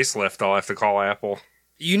facelift, I'll have to call Apple.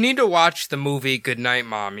 You need to watch the movie Goodnight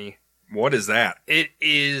Mommy. What is that? It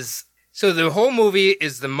is... So the whole movie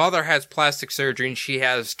is the mother has plastic surgery and she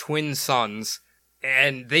has twin sons.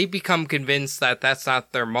 And they become convinced that that's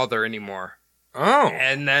not their mother anymore. Oh.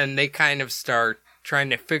 And then they kind of start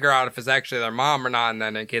trying to figure out if it's actually their mom or not. And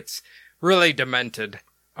then it gets really demented.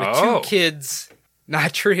 With two kids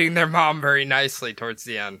not treating their mom very nicely towards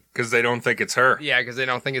the end. Because they don't think it's her. Yeah, because they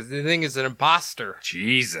don't think they think it's an imposter.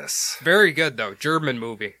 Jesus. Very good, though. German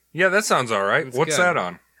movie. Yeah, that sounds all right. What's good. that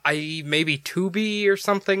on? Maybe Tubi or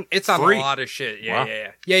something. It's on free. A lot of shit. Yeah, Wow.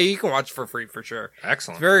 yeah. Yeah, you can watch it for free for sure.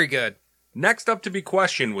 Excellent. It's very good. Next up to be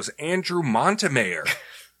questioned was Andrew Montemayor.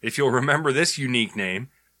 If you'll remember this unique name,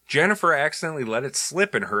 Jennifer accidentally let it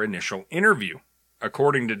slip in her initial interview.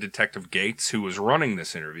 According to Detective Gates, who was running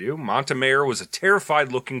this interview, Montemayor was a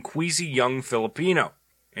terrified-looking, queasy young Filipino.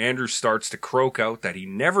 Andrew starts to croak out that he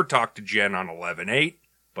never talked to Jen on 11/8,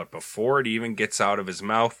 but before it even gets out of his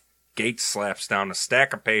mouth, Gates slaps down a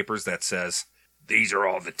stack of papers that says, "These are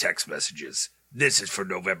all the text messages. This is for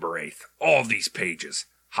November 8th. All these pages.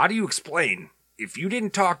 How do you explain? If you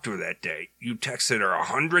didn't talk to her that day, you texted her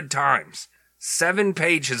 100 times. 7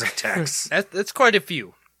 pages of text. That's quite a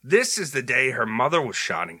few. This is the day her mother was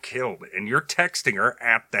shot and killed, and you're texting her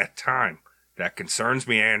at that time. That concerns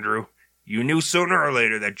me, Andrew. You knew sooner or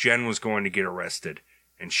later that Jen was going to get arrested,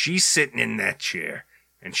 and she's sitting in that chair,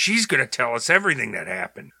 and she's going to tell us everything that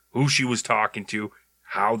happened, who she was talking to,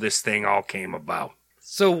 how this thing all came about."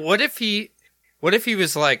 So what if he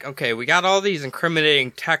was like, okay, we got all these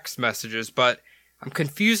incriminating text messages, but I'm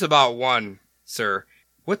confused about one, sir.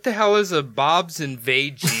 What the hell is a Bob's and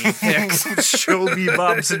Veggie fix? Show me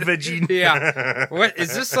Bob's and Veggie. Yeah. What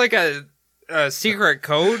is this, like a secret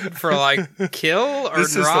code for like kill or This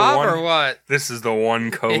is the rob one- or what? This is the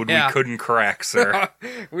one code Yeah. we couldn't crack, sir.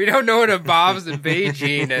 We don't know what a Bob's and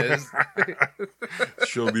Veggie is.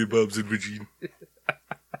 Show me Bob's and Veggie.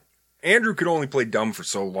 Andrew could only play dumb for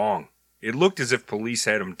so long. It looked as if police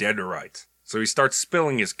had him dead to rights, so he starts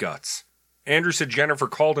spilling his guts. Andrew said Jennifer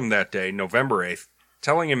called him that day, November 8th,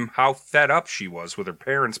 telling him how fed up she was with her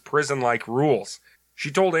parents' prison-like rules. She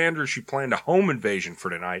told Andrew she planned a home invasion for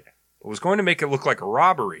tonight, but was going to make it look like a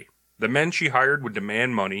robbery. The men she hired would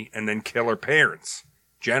demand money and then kill her parents.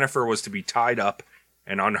 Jennifer was to be tied up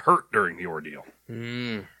and unhurt during the ordeal.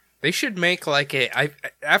 They should make like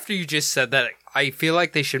after you just said that, I feel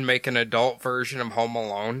like they should make an adult version of Home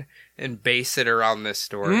Alone and base it around this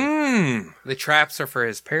story. The traps are for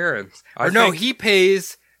his parents. He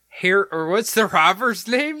pays or what's the robbers'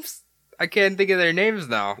 names? I can't think of their names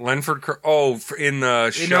now. In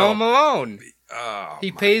the show. In Home Alone.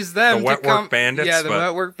 He pays them the Wet to come. Work Bandits? Yeah, the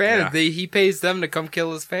Wet Work Bandits. Yeah. He pays them to come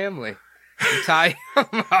kill his family. And tie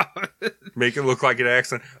him up. Make it look like an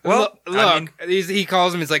accident. Well, look, he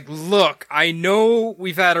calls him. He's like, "Look, I know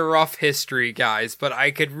we've had a rough history, guys, but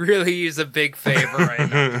I could really use a big favor right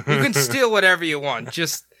now. You can steal whatever you want.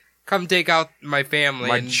 Just come take out my family."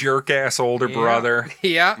 My jerk-ass older brother.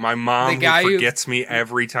 Yeah. My mom who forgets me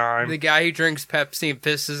every time. The guy who drinks Pepsi and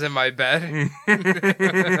pisses in my bed.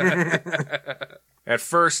 At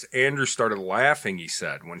first, Andrew started laughing, he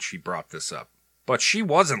said, when she brought this up. But she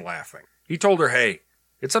wasn't laughing. He told her, "Hey,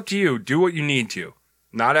 it's up to you. Do what you need to."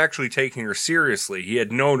 Not actually taking her seriously, he had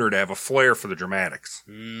known her to have a flair for the dramatics.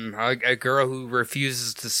 A girl who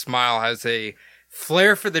refuses to smile has a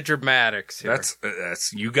flair for the dramatics here.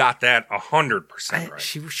 That's you got that 100% right.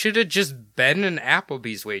 She should have just been an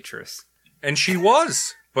Applebee's waitress. And she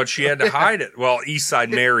was, but she had to hide it. Well,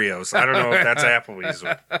 Eastside Mario's. I don't know if that's Applebee's.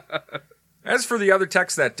 As for the other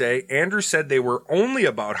texts that day, Andrew said they were only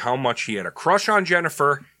about how much he had a crush on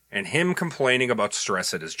Jennifer and him complaining about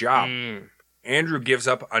stress at his job. Andrew gives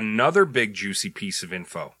up another big juicy piece of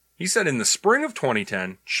info. He said in the spring of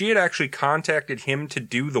 2010, she had actually contacted him to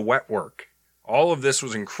do the wet work. All of this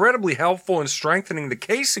was incredibly helpful in strengthening the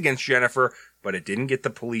case against Jennifer, but it didn't get the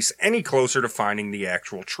police any closer to finding the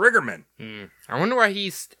actual triggerman. I wonder why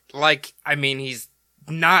he's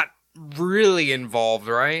not really involved,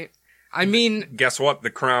 right? I mean, guess what? The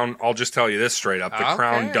Crown, I'll just tell you this straight up. The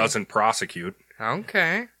Crown doesn't prosecute.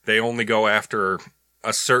 Okay. They only go after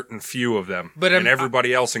a certain few of them. And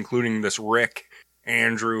everybody else, including this Rick,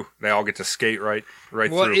 Andrew, they all get to skate right through.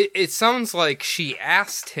 Well, it sounds like she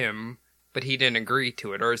asked him, but he didn't agree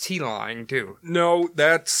to it. Or is he lying, too? No,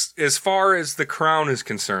 that's, as far as the Crown is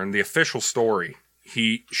concerned, the official story,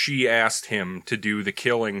 she asked him to do the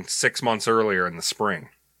killing 6 months earlier in the spring.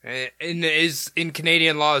 And in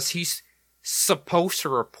Canadian law, is he supposed to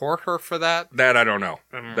report her for that? That I don't know.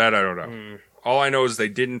 That I don't know. All I know is they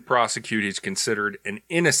didn't prosecute. He's considered an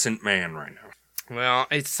innocent man right now. Well,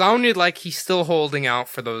 it sounded like he's still holding out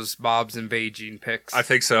for those Bob's and Beijing pics. I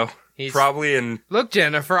think so. Probably in... Look,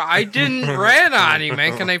 Jennifer, I didn't rat on you,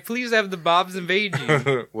 man. Can I please have the Bob's and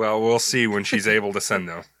Beijing? Well, we'll see when she's able to send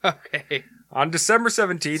those. Okay. On December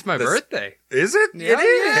 17th... It's my birthday. Is it? Yeah, it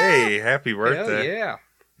is? yeah. Hey, happy birthday. Hell yeah.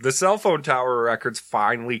 The cell phone tower records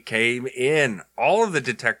finally came in. All of the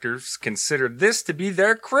detectives considered this to be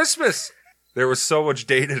their Christmas. There was so much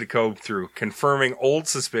data to comb through, confirming old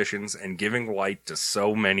suspicions and giving light to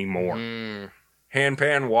so many more.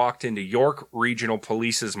 Hanpan walked into York Regional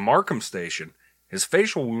Police's Markham station. His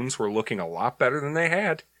facial wounds were looking a lot better than they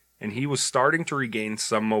had, and he was starting to regain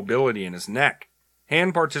some mobility in his neck.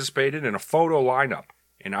 Han participated in a photo lineup,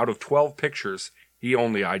 and out of 12 pictures, he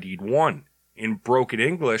only ID'd one. In broken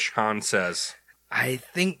English, Han says, I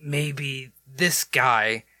think maybe this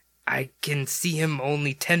guy, I can see him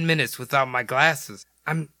only 10 minutes without my glasses.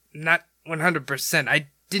 I'm not 100%. I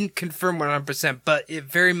didn't confirm 100%, but it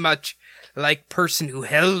very much like person who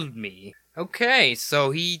held me. Okay,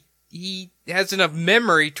 so he has enough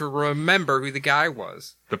memory to remember who the guy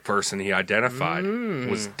was. The person he identified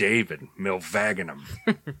was David Milvaginum.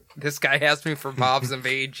 This guy asked me for Bob's and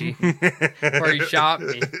Beijing, or he shot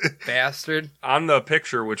me, bastard. On the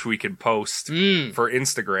picture, which we can post for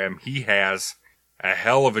Instagram, he has a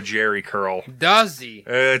hell of a Jerry curl. Does he?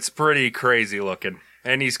 It's pretty crazy looking.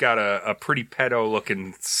 And he's got a pretty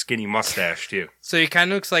pedo-looking skinny mustache, too. So he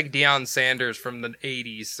kind of looks like Deion Sanders from the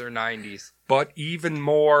 80s or 90s. But even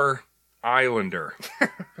more Islander.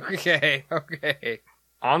 Okay.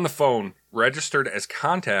 On the phone, registered as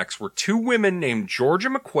contacts were two women named Georgia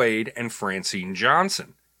McQuaid and Francine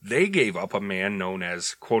Johnson. They gave up a man known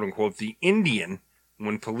as, quote-unquote, the Indian,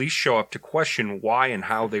 when police show up to question why and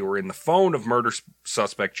how they were in the phone of murder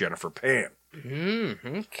suspect Jennifer Pan.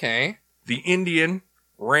 Okay. The Indian,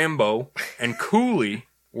 Rambo, and Cooley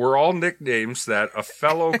were all nicknames that a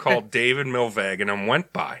fellow called David Milvaginum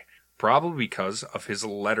went by, probably because of his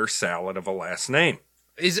letter salad of a last name.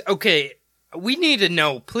 Okay, we need to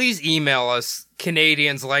know. Please email us,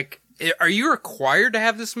 Canadians. Like, are you required to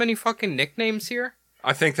have this many fucking nicknames here?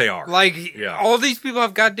 I think they are. Like, yeah. All these people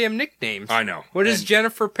have goddamn nicknames. I know. What is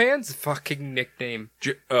Jennifer Pan's fucking nickname?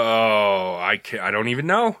 I don't even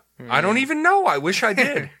know. I don't even know. I wish I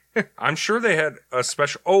did. I'm sure they had a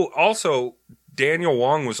special... Oh, also, Daniel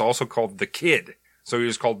Wong was also called the Kid. So he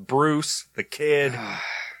was called Bruce, the Kid.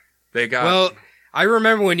 They got... Well, I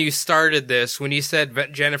remember when you started this, when you said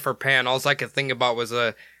Jennifer Pan, all I could think about was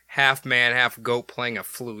a half man, half goat playing a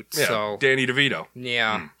flute. Yeah, so Danny DeVito.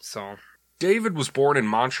 Yeah, so... David was born in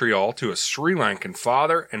Montreal to a Sri Lankan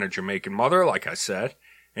father and a Jamaican mother, like I said,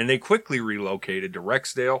 and they quickly relocated to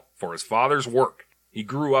Rexdale for his father's work. He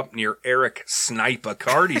grew up near Eric Sniper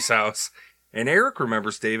Carty's house, and Eric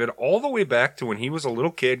remembers David all the way back to when he was a little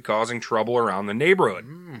kid causing trouble around the neighborhood.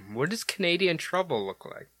 What does Canadian Trouble look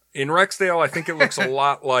like? In Rexdale, I think it looks a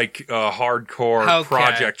lot like hardcore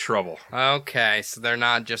Project Trouble. Okay, so they're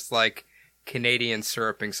not just like Canadian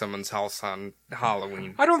syruping someone's house on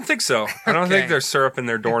Halloween. I don't think so. I don't think they're syruping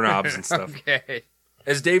their doorknobs and stuff. Okay.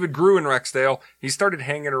 As David grew in Rexdale, he started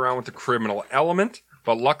hanging around with the criminal element,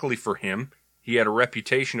 but luckily for him, he had a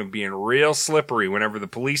reputation of being real slippery whenever the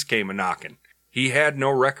police came a-knocking. He had no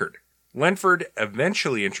record. Lenford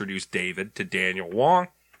eventually introduced David to Daniel Wong,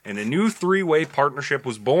 and a new three-way partnership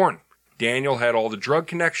was born. Daniel had all the drug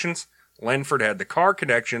connections, Lenford had the car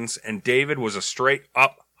connections, and David was a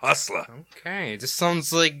straight-up hustler. Okay, this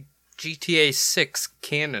sounds like GTA 6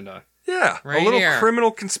 Canada. Yeah, right a little here.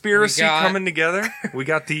 Criminal conspiracy coming together. We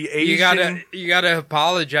got the Asian... You gotta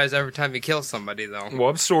apologize every time you kill somebody, though. Well,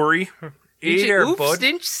 I'm sorry. Oops,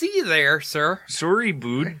 didn't see you there, sir. Sorry,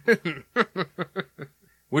 bud.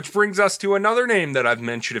 Which brings us to another name that I've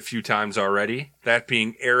mentioned a few times already, that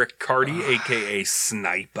being Eric Carty, a.k.a.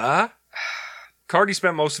 Sniper. Carty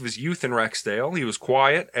spent most of his youth in Rexdale. He was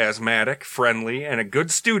quiet, asthmatic, friendly, and a good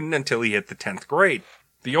student until he hit the 10th grade.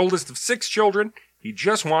 The oldest of 6 children, he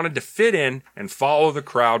just wanted to fit in and follow the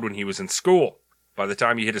crowd when he was in school. By the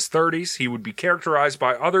time he hit his 30s, he would be characterized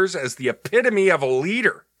by others as the epitome of a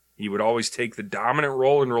leader. He would always take the dominant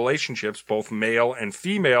role in relationships, both male and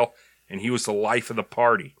female, and he was the life of the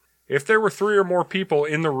party. If there were 3 or more people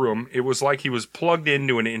in the room, it was like he was plugged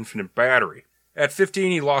into an infinite battery. At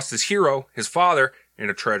 15, he lost his hero, his father, in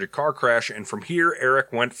a tragic car crash, and from here,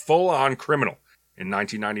 Eric went full-on criminal. In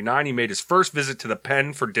 1999, he made his first visit to the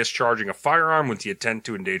pen for discharging a firearm with the intent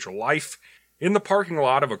to endanger life. In the parking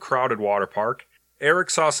lot of a crowded water park, Eric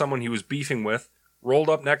saw someone he was beefing with, rolled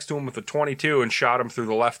up next to him with a .22 and shot him through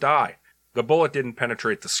the left eye. The bullet didn't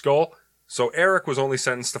penetrate the skull, so Eric was only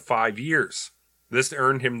sentenced to 5 years. This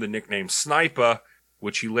earned him the nickname Sniper,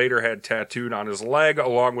 which he later had tattooed on his leg,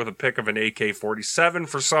 along with a pic of an AK-47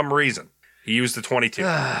 for some reason. He used the 22.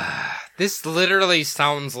 This literally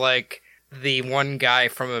sounds like the one guy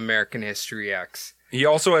from American History X. He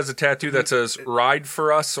also has a tattoo that says, "Ride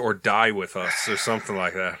for us or die with us," or something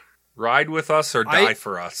like that. Ride with us or die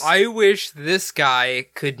for us. I wish this guy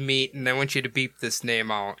could meet, and I want you to beep this name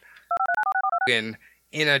out, in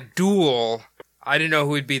a duel. I don't know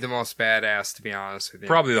who would be the most badass, to be honest with you.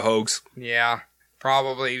 Probably the Hoax. Yeah,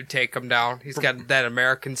 probably you'd take him down. He's got that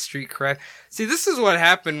American street cred. See, this is what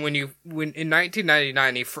happened when in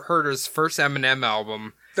 1999 he heard his first Eminem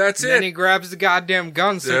album. That's it. Then he grabs the goddamn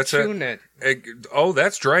gun, so tune it. Oh,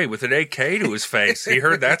 that's Dre with an AK to his face. He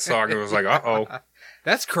heard that song and was like, uh-oh.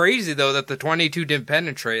 That's crazy, though, that the 22 didn't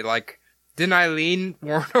penetrate. Like, didn't Eileen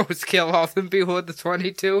Wuornos kill all them people with the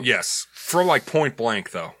 22? Yes. From, like, point blank,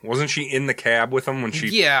 though. Wasn't she in the cab with him when she...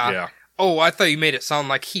 Yeah. Oh, I thought you made it sound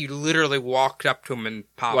like he literally walked up to him and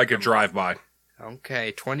popped like him. a drive-by.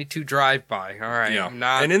 Okay, 22 drive-by. All right. Yeah.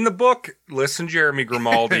 Not... And in the book, listen, Jeremy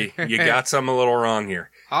Grimaldi, you got something a little wrong here.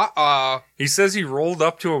 Uh-oh. He says he rolled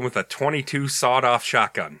up to him with a 22 sawed-off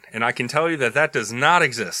shotgun. And I can tell you that does not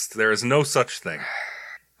exist. There is no such thing.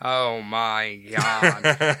 Oh my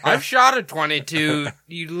god. I've shot a 22.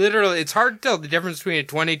 You literally, it's hard to tell the difference between a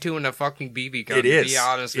 22 and a fucking BB gun, it is. To be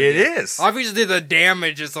honest with you. It is. Obviously the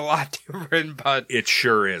damage is a lot different, but... It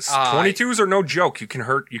sure is. 22s are no joke. You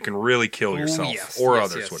can really kill yourself or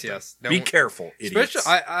others with them. Be careful, idiots.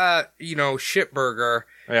 Especially, Shitburger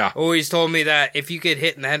always told me that if you get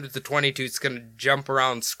hit in the head with the 22, it's going to jump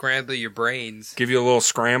around and scramble your brains. Give you a little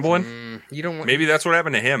scrambling? You don't want... Maybe that's what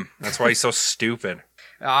happened to him. That's why he's so stupid.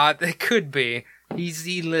 It could be.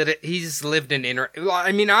 He's lived in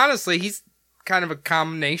I mean, honestly, he's kind of a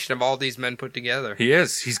combination of all these men put together. He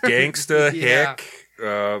is. He's gangsta, hick,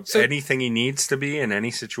 anything he needs to be in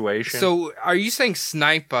any situation. So, are you saying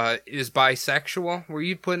Sniper is bisexual? Were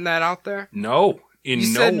you putting that out there? No, no way. You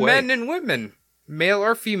said men and women. Male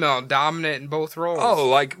or female, dominant in both roles. Oh,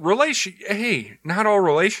 like, hey, not all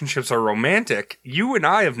relationships are romantic. You and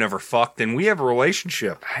I have never fucked, and we have a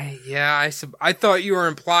relationship. I thought you were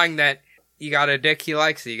implying that you got a dick, he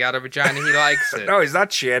likes it. You got a vagina, he likes it. No, he's not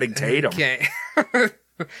Channing Tatum. Okay.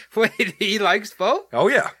 Wait, he likes both? Oh,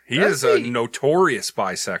 yeah. He is a notorious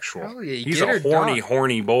bisexual. Oh, yeah, he's a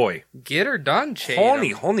horny boy. Get her done,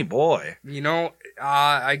 Tatum. Horny boy.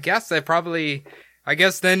 I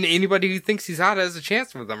guess then anybody who thinks he's hot has a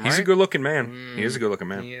chance with him, right? He's a good-looking man. He is a good-looking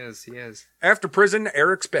man. He is. After prison,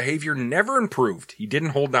 Eric's behavior never improved. He didn't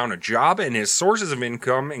hold down a job, and his sources of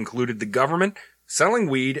income included the government, selling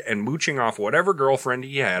weed, and mooching off whatever girlfriend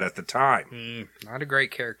he had at the time. Not a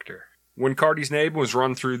great character. When Carty's name was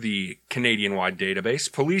run through the Canadian-wide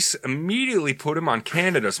database, police immediately put him on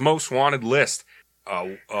Canada's most wanted list.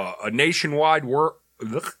 A nationwide warrant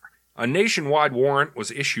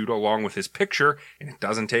was issued along with his picture, and it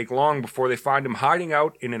doesn't take long before they find him hiding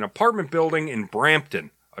out in an apartment building in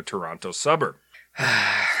Brampton, a Toronto suburb.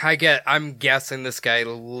 I'm guessing this guy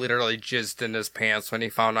literally jizzed in his pants when he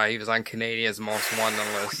found out he was on Canadian's most wanted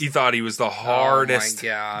list. He thought he was the hardest. Oh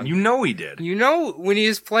my god. You know he did. When he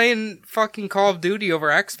was playing fucking Call of Duty over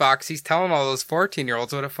Xbox, he's telling all those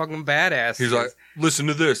 14-year-olds what a fucking badass he is. He's like, listen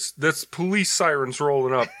to this. That's police sirens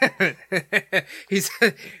rolling up. He's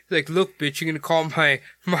like, look, bitch, you're gonna call my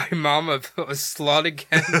mom a slut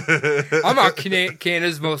again? I'm on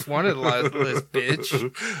Canada's most wanted list,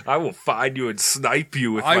 bitch. I will find you and snipe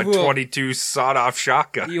you with my 22 sawed-off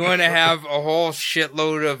shotgun. You want to have a whole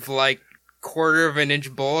shitload of, like, 1/4 of an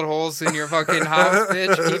inch bullet holes in your fucking house,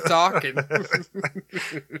 bitch? Keep talking.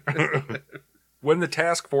 When the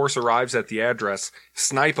task force arrives at the address,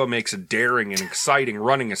 Sniper makes a daring and exciting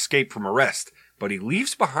running escape from arrest, but he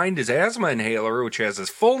leaves behind his asthma inhaler, which has his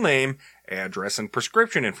full name, address, and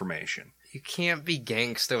prescription information. You can't be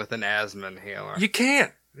gangsta with an asthma inhaler. You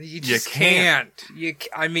can't. You just can't.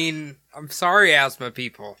 I mean, I'm sorry, asthma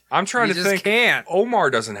people. I'm trying to think. Can't. Omar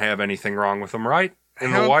doesn't have anything wrong with him, right? I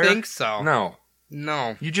don't think so. No.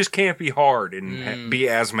 You just can't be hard and be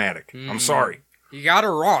asthmatic. I'm sorry. You gotta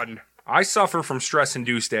run. I suffer from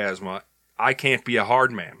stress-induced asthma. I can't be a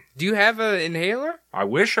hard man. Do you have an inhaler? I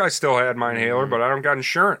wish I still had my inhaler, but I don't got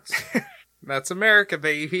insurance. That's America,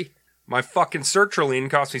 baby. My fucking sertraline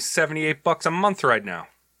costs me $78 a month right now.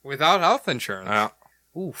 Without health insurance?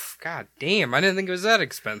 Oof, god damn, I didn't think it was that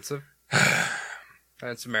expensive.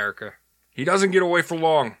 That's America. He doesn't get away for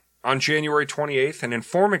long. On January 28th, an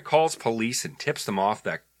informant calls police and tips them off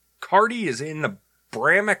that Carty is in the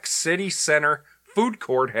Brammock City Center food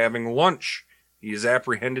court having lunch. He is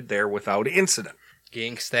apprehended there without incident.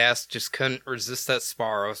 Gangstas just couldn't resist that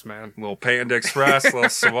Sparrows, man. Little Panda Express, little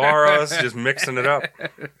Savaros, just mixing it up.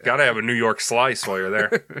 Gotta have a New York slice while you're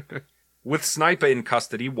there. With Sniper in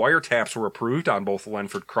custody, wiretaps were approved on both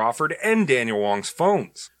Lenford Crawford and Daniel Wong's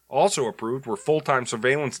phones. Also approved were full-time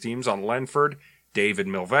surveillance teams on Lenford, David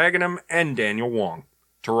Milvaginam, and Daniel Wong.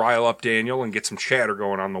 To rile up Daniel and get some chatter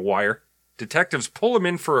going on the wire, detectives pull him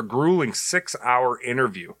in for a grueling 6-hour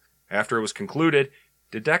interview. After it was concluded,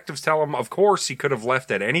 detectives tell him, of course, he could have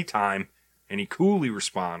left at any time, and he coolly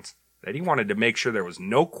responds that he wanted to make sure there was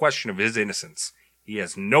no question of his innocence. He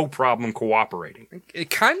has no problem cooperating.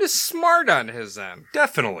 Kind of smart on his end.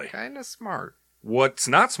 Definitely. Kind of smart. What's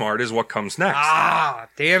not smart is what comes next. Ah,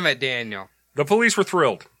 damn it, Daniel. The police were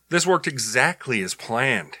thrilled. This worked exactly as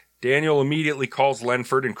planned. Daniel immediately calls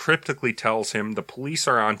Lenford and cryptically tells him the police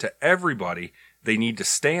are on to everybody. They need to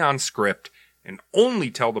stay on script and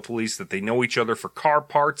only tell the police that they know each other for car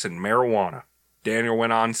parts and marijuana. Daniel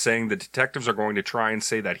went on saying the detectives are going to try and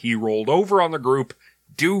say that he rolled over on the group.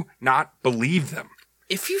 Do not believe them.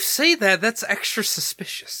 If you say that, that's extra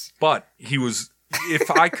suspicious. But he was,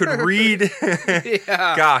 if I could read,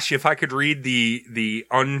 Yeah. gosh, if I could read the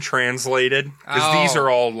untranslated, because these are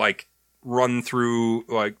all like run through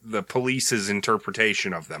like the police's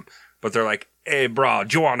interpretation of them. But they're like, hey, bro,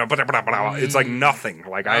 Joanna, blah, blah, blah. It's like nothing.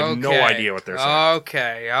 Like, I have no idea what they're saying.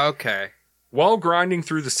 Okay. While grinding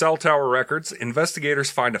through the cell tower records,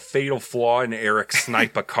 investigators find a fatal flaw in Eric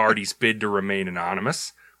Sniper Cardi's bid to remain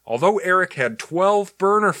anonymous. Although Eric had 12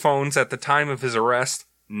 burner phones at the time of his arrest,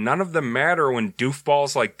 none of them matter when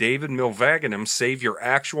doofballs like David Milvaginam save your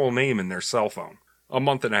actual name in their cell phone. A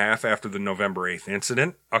month and a half after the November 8th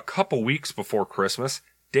incident, a couple weeks before Christmas,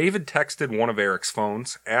 David texted one of Eric's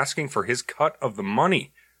phones, asking for his cut of the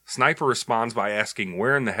money. Sniper responds by asking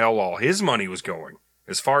where in the hell all his money was going.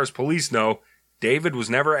 As far as police know, David was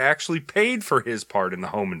never actually paid for his part in the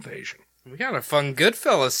home invasion. We got a fun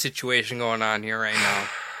Goodfellas situation going on here right now.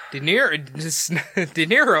 De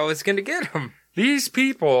Niro is going to get him. These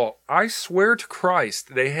people, I swear to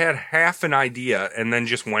Christ, they had half an idea and then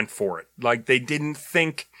just went for it. Like, they didn't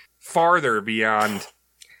think farther beyond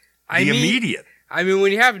the immediate. I mean,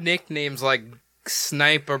 when you have nicknames like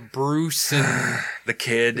Sniper Bruce and the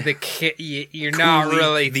Kid, you're not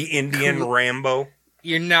really the Indian Rambo.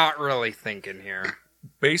 You're not really thinking here.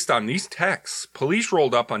 Based on these texts, police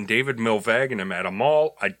rolled up on David Milvaginam at a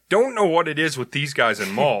mall. I don't know what it is with these guys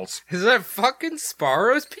in malls. Is that fucking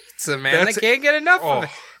Sparrow's Pizza, man? They can't get enough of it.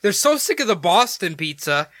 They're so sick of the Boston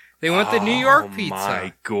pizza, they want the New York pizza. Oh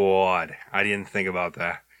my God. I didn't think about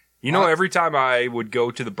that. You know, every time I would go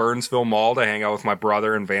to the Burnsville Mall to hang out with my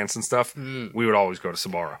brother and Vance and stuff, we would always go to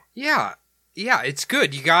Sbarro. Yeah, it's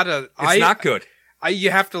good. You gotta... It's not good.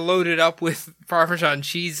 You have to load it up with Parmesan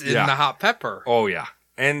cheese and the hot pepper. Oh, yeah.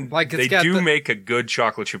 And like they do make a good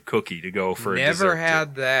chocolate chip cookie to go for a dessert. Never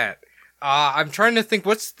had that. I'm trying to think,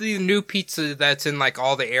 what's the new pizza that's in like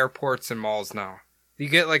all the airports and malls now? You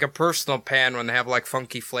get like a personal pan when they have like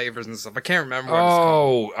funky flavors and stuff. I can't remember what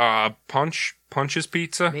it's called. Punch's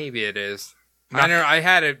Pizza? Maybe it is. I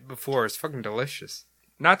had it before. It's fucking delicious.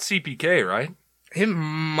 Not CPK, right? It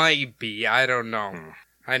might be. I don't know.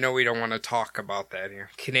 I know we don't want to talk about that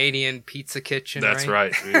here. Canadian Pizza Kitchen, That's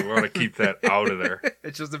right. We want to keep that out of there.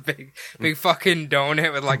 It's just a big fucking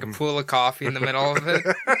donut with like a pool of coffee in the middle of it.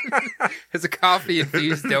 It's a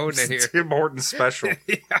coffee-infused donut here. Tim Hortons special.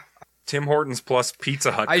 Yeah. Tim Hortons plus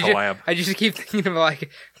Pizza Hut collab. I just keep thinking of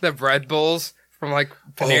like the bread bowls from like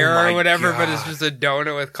Panera or whatever, but it's just a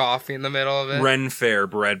donut with coffee in the middle of it. Ren Fair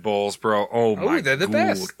bread bowls, bro. Oh my god. They're the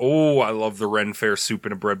best. Oh, I love the Ren Fair soup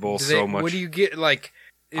in a bread bowl so much. What do you get like...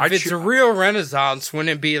 If it's a real Renaissance, wouldn't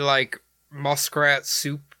it be like muskrat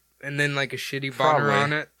soup and then like a shitty butter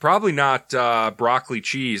on it? Probably not broccoli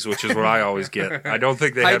cheese, which is what I always get. I don't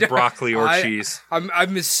think they had broccoli or cheese.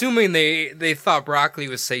 I'm assuming they thought broccoli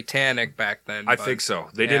was satanic back then. I think so.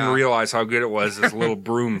 They didn't realize how good it was as little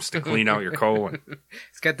brooms to clean out your colon.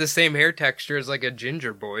 It's got the same hair texture as like a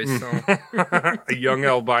ginger boy. So a young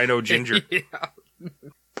albino ginger. Yeah.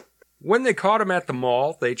 When they caught him at the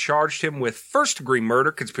mall, they charged him with first-degree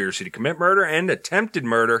murder, conspiracy to commit murder, and attempted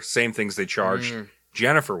murder, same things they charged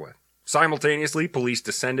Jennifer with. Simultaneously, police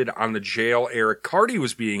descended on the jail Eric Cardi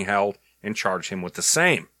was being held and charged him with the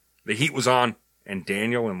same. The heat was on, and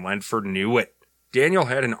Daniel and Lenford knew it. Daniel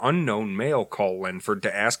had an unknown male call Lenford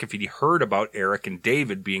to ask if he'd heard about Eric and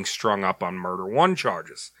David being strung up on Murder 1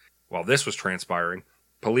 charges. While this was transpiring,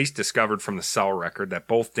 police discovered from the cell record that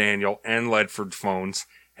both Daniel and Lenford's phones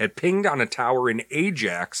had pinged on a tower in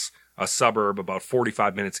Ajax, a suburb about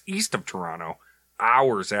 45 minutes east of Toronto,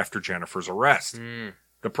 hours after Jennifer's arrest.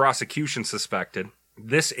 The prosecution suspected,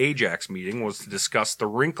 This Ajax meeting was to discuss the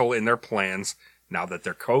wrinkle in their plans now that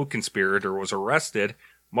their co-conspirator was arrested.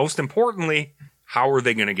 Most importantly, how are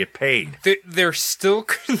they going to get paid? They're still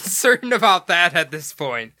concerned about that at this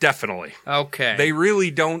point. Definitely. Okay. They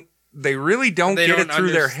really don't get it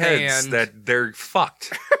through their heads that they're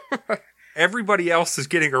fucked. Everybody else is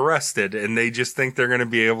getting arrested, and they just think they're going to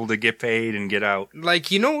be able to get paid and get out. Like,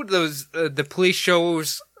 you know those, the police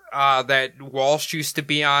shows that Walsh used to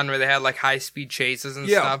be on where they had, like, high-speed chases and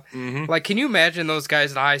stuff? Mm-hmm. Like, can you imagine those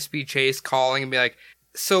guys in a high-speed chase calling and be like,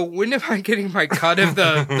 so when am I getting my cut of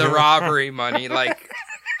the robbery money? Like,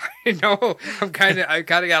 I know I kind of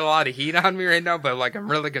got a lot of heat on me right now, but like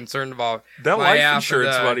I'm really concerned about that my life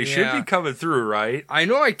insurance money should be coming through, right? I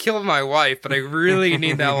know I killed my wife, but I really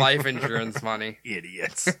need that life insurance money.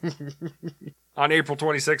 Idiots. On April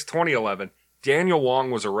 26, 2011, Daniel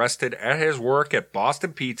Wong was arrested at his work at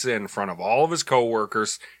Boston Pizza in front of all of his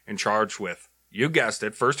co-workers and charged with, you guessed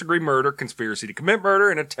it, first-degree murder, conspiracy to commit murder,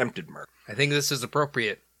 and attempted murder. I think this is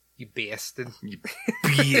appropriate. You bastard. You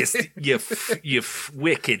bastard. You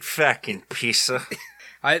wicked fucking pisser.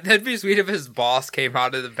 That'd be sweet if his boss came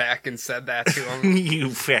out of the back and said that to him.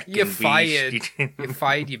 You fucking You fired. beast. You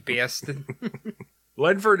fired, you bastard.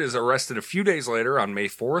 Ledford is arrested a few days later on May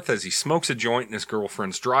 4th as he smokes a joint in his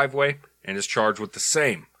girlfriend's driveway and is charged with the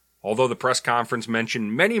same. Although the press conference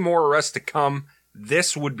mentioned many more arrests to come,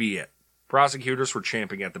 this would be it. Prosecutors were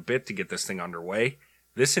champing at the bit to get this thing underway.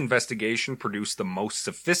 This investigation produced the most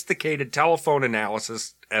sophisticated telephone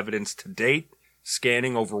analysis evidence to date,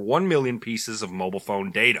 scanning over 1 million pieces of mobile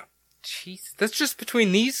phone data. Jeez, that's just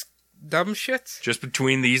between these dumb shits? Just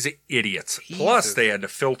between these idiots. Jesus. Plus, they had to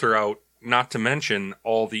filter out, not to mention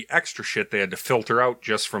all the extra shit they had to filter out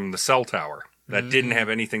just from the cell tower that didn't have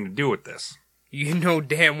anything to do with this. You know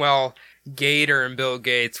damn well Gator and Bill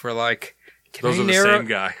Gates were like, Those are the same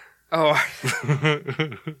guy. Oh,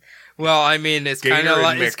 well, I mean, it's kind of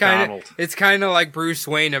like it's kind of like Bruce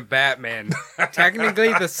Wayne and Batman.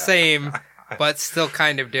 Technically the same, but still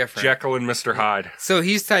kind of different. Jekyll and Mr. Hyde. So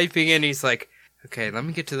he's typing in. He's like, "Okay, let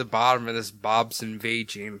me get to the bottom of this Bob's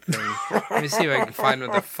Invasion thing. Let me see if I can find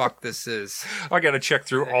what the fuck this is." I got to check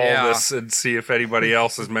through all this and see if anybody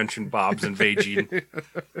else has mentioned Bob's Invasion.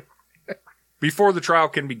 Before the trial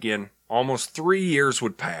can begin, almost 3 years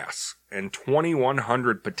would pass, and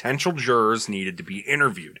 2,100 potential jurors needed to be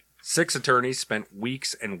interviewed. 6 attorneys spent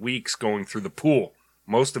weeks and weeks going through the pool,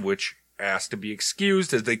 most of which asked to be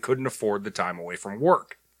excused as they couldn't afford the time away from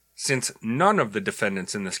work. Since none of the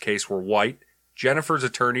defendants in this case were white, Jennifer's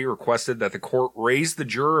attorney requested that the court raise the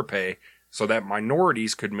juror pay so that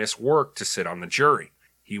minorities could miss work to sit on the jury.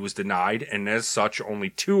 He was denied, and as such, only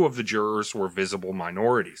 2 of the jurors were visible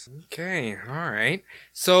minorities. Okay, all right.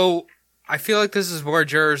 So I feel like this is more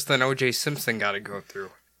jurors than O.J. Simpson got to go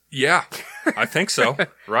through. Yeah, I think so,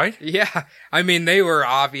 right? Yeah, I mean, they were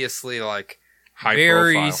obviously, like, High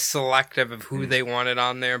very profile. selective of who they wanted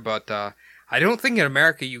on there, but I don't think in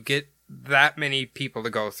America you get that many people to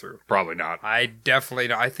go through. Probably not. I definitely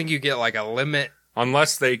don't. I think you get, like, a limit.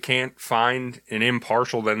 Unless they can't find an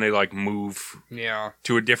impartial, then they, like, move Yeah.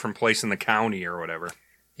 to a different place in the county or whatever.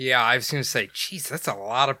 Yeah, I was going to say, geez, that's a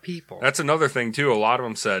lot of people. That's another thing, too. A lot of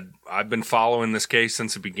them said, I've been following this case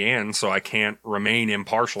since it began, so I can't remain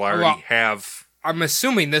impartial. I already have... I'm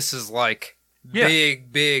assuming this is, like,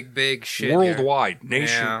 big shit. Worldwide.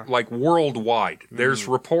 Yeah. Like, worldwide. There's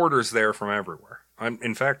reporters there from everywhere.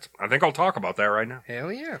 In fact, I think I'll talk about that right now.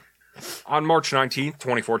 Hell yeah. On March 19th,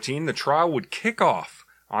 2014, the trial would kick off.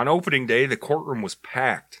 On opening day, the courtroom was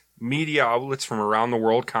packed. Media outlets from around the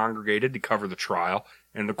world congregated to cover the trial,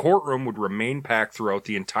 and the courtroom would remain packed throughout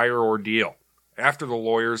the entire ordeal. After the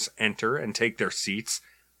lawyers enter and take their seats,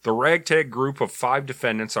 the ragtag group of 5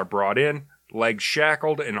 defendants are brought in, legs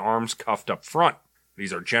shackled and arms cuffed up front.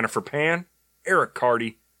 These are Jennifer Pan, Eric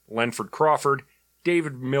Carty, Lenford Crawford,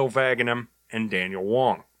 David Milvaginam, and Daniel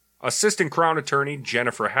Wong. Assistant Crown Attorney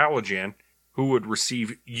Jennifer Halligan, who would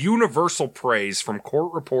receive universal praise from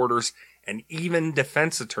court reporters and even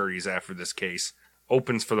defense attorneys after this case,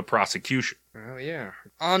 opens for the prosecution. Oh, yeah.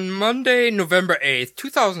 On Monday, November 8th,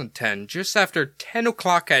 2010, just after 10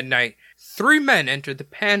 o'clock at night, 3 men entered the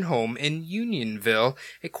Pan home in Unionville,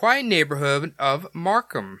 a quiet neighborhood of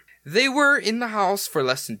Markham. They were in the house for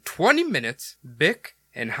less than 20 minutes. Bick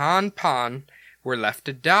and Han Pan were left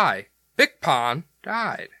to die. Bick Pan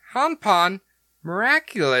died. Han Pan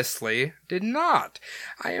miraculously did not.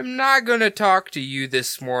 I am not going to talk to you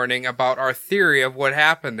this morning about our theory of what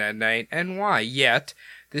happened that night and why, yet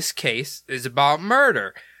this case is about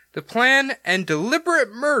murder. The plan and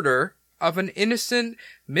deliberate murder of an innocent,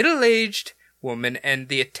 middle-aged woman and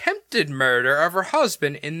the attempted murder of her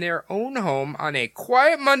husband in their own home on a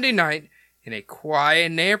quiet Monday night in a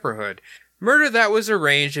quiet neighborhood. Murder that was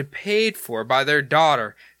arranged and paid for by their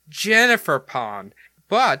daughter, Jennifer Pond.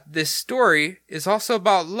 But this story is also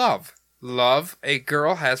about love. Love a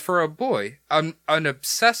girl has for a boy. An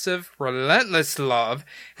obsessive, relentless love,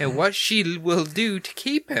 and what she will do to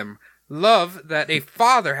keep him. Love that a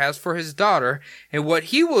father has for his daughter, and what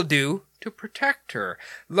he will do to protect her.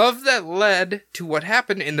 Love that led to what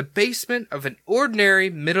happened in the basement of an ordinary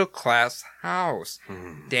middle-class house.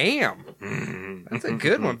 Damn. That's a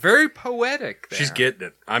good one. Very poetic there. She's getting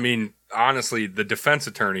it. I mean, honestly, the defense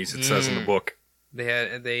attorneys, it says in the book.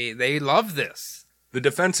 They love this. The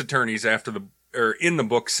defense attorneys in the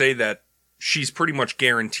book say that she's pretty much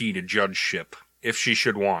guaranteed a judgeship if she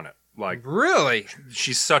should want it. Like, really?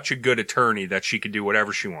 She's such a good attorney that she could do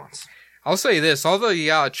whatever she wants. I'll say this, all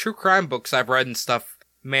the true crime books I've read and stuff,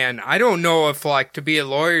 man, I don't know if, like, to be a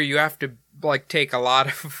lawyer you have to, like, take a lot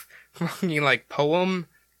of, like, poem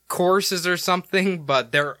courses or something,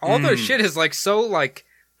 but all their shit is, like, so, like,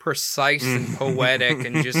 precise and poetic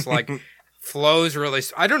and just, like, flows really...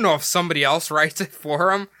 I don't know if somebody else writes it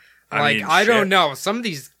for them. Like, I don't know. Some of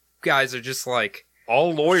these guys are just, like...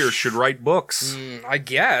 All lawyers should write books. I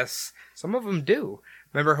guess. Some of them do.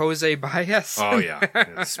 Remember Jose Baez? Oh, yeah.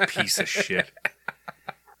 This piece of shit.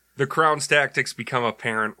 The Crown's tactics become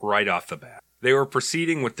apparent right off the bat. They were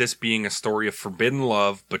proceeding with this being a story of forbidden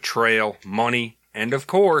love, betrayal, money, and, of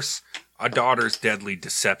course, a daughter's deadly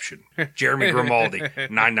deception. Jeremy Grimaldi,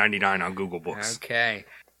 $9.99 on Google Books. Okay.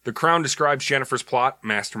 The Crown describes Jennifer's plot,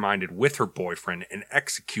 masterminded with her boyfriend and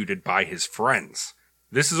executed by his friends.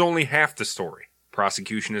 This is only half the story.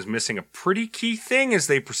 Prosecution is missing a pretty key thing as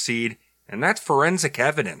they proceed, and that's forensic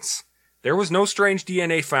evidence. There was no strange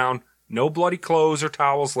DNA found, no bloody clothes or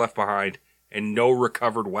towels left behind, and no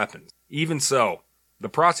recovered weapons. Even so, the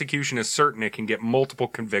prosecution is certain it can get multiple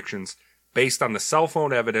convictions based on the cell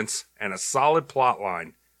phone evidence and a solid plot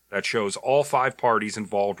line that shows all 5 parties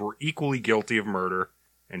involved were equally guilty of murder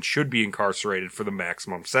and should be incarcerated for the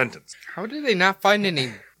maximum sentence. How did they not find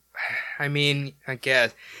any... I mean, I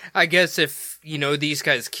guess if, these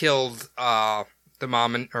guys killed the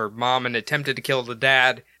mom and attempted to kill the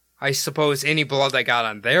dad, I suppose any blood they got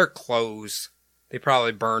on their clothes, they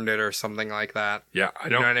probably burned it or something like that. Yeah, I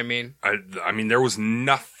don't... You know what I mean? I mean, there was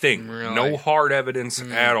nothing. Really? No hard evidence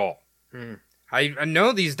at all. I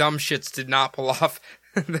know these dumb shits did not pull off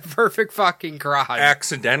the perfect fucking crime.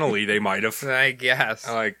 Accidentally, they might have. I guess.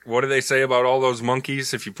 Like, what do they say about all those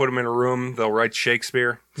monkeys? If you put them in a room, they'll write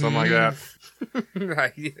Shakespeare. Something like that.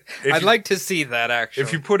 I'd like to see that, actually.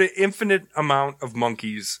 If you put an infinite amount of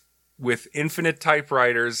monkeys with infinite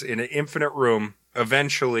typewriters in an infinite room,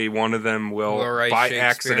 eventually one of them will, by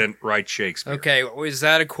accident, write Shakespeare. Okay, is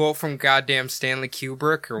that a quote from goddamn Stanley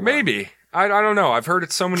Kubrick or what? Maybe. I don't know. I've heard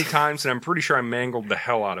it so many times, and I'm pretty sure I mangled the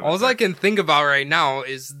hell out of it. All I can think about right now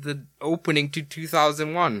is the opening to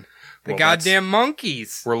 2001. The goddamn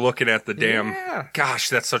monkeys. We're looking at the damn... Yeah. Gosh,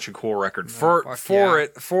 that's such a cool record. For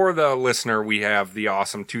the listener, we have the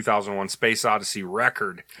awesome 2001 Space Odyssey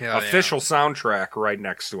record. Official soundtrack right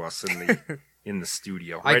next to us in the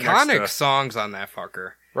studio. Right Iconic songs on that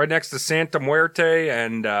fucker. Right next to Santa Muerte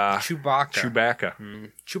and...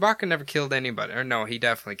 Chewbacca. Chewbacca never killed anybody. Or no, he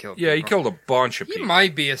definitely killed people. Yeah, he killed a bunch of people. He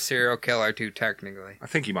might be a serial killer too, technically. I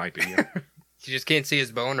think he might be, yeah. You just can't see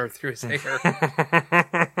his boner through his hair.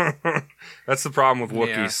 That's the problem with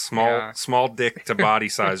Wookiees. Small dick to body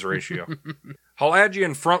size ratio.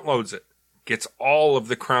 Halajian front loads it. Gets all of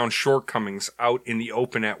the Crown's shortcomings out in the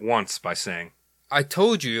open at once by saying, I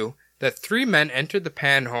told you that 3 men entered the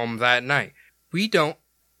Pan home that night. We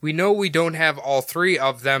know we don't have all 3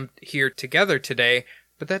 of them here together today,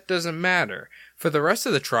 but that doesn't matter. For the rest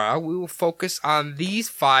of the trial, we will focus on these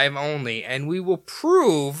 5 only, and we will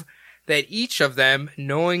prove that each of them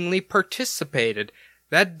knowingly participated.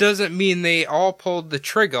 That doesn't mean they all pulled the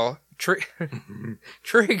trigger.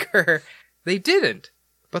 They didn't,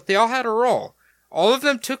 but they all had a role. All of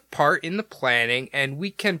them took part in the planning, and we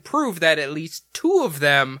can prove that at least 2 of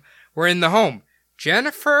them were in the home.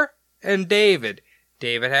 Jennifer and David.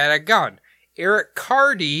 David had a gun. Eric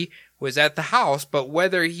Cardy was at the house, but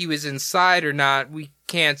whether he was inside or not, we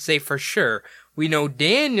can't say for sure. We know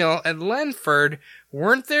Daniel and Lenford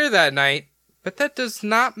weren't there that night, but that does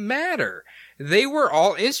not matter. They were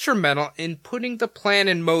all instrumental in putting the plan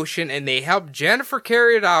in motion, and they helped Jennifer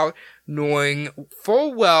carry it out, knowing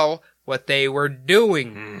full well what they were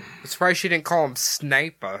doing. I'm surprised she didn't call him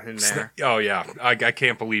Sniper in there. Oh, yeah. I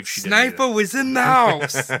can't believe she didn't. Sniper was in the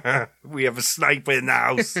house. We have a sniper in the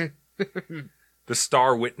house. The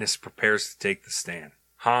star witness prepares to take the stand.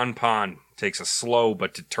 Han Pan takes a slow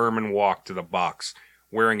but determined walk to the box,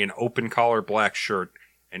 wearing an open-collar black shirt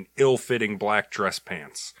and ill-fitting black dress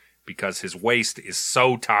pants, because his waist is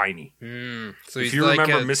so tiny. So if you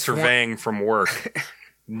remember Mr. Vang from work,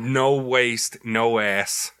 no waist, no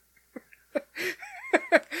ass.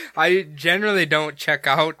 I generally don't check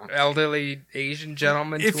out elderly Asian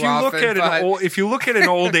gentlemen if too you often. If you look at an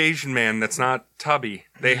old Asian man that's not tubby,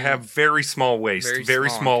 they have very small waist, very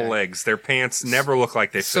small okay. legs. Their pants never look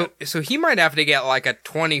like they fit. So he might have to get like a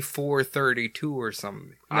 24-32 or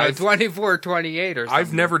something. No, 24-28 or something.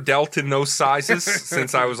 I've never dealt in those sizes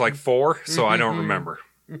since I was like 4, so I don't remember.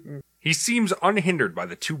 He seems unhindered by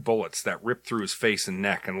the 2 bullets that ripped through his face and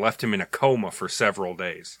neck and left him in a coma for several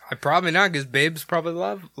days. Probably not, because babes probably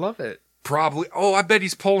love it. Probably. Oh, I bet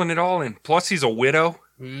he's pulling it all in. Plus, he's a widow.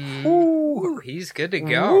 Ooh, he's good to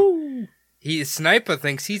go. Sniper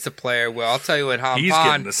thinks he's a player. Well, I'll tell you what, he's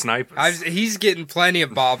getting the snipers. He's getting plenty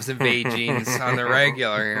of Bobs and Beijings on the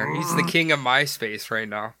regular here. He's the king of MySpace right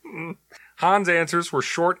now. Han's answers were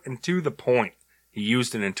short and to the point. He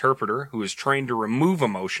used an interpreter who is trained to remove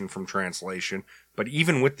emotion from translation, but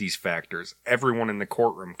even with these factors, everyone in the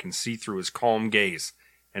courtroom can see through his calm gaze,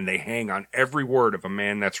 and they hang on every word of a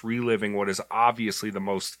man that's reliving what is obviously the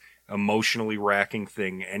most emotionally racking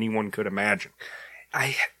thing anyone could imagine.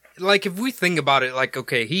 If we think about it,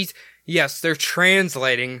 okay, yes, they're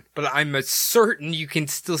translating, but I'm certain you can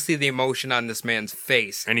still see the emotion on this man's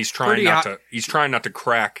face. And he's trying not to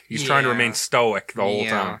crack. He's trying to remain stoic the whole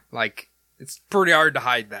time. It's pretty hard to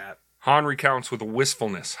hide that. Han recounts with a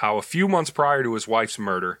wistfulness how a few months prior to his wife's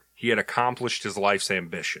murder, he had accomplished his life's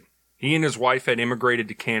ambition. He and his wife had immigrated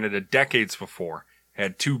to Canada decades before,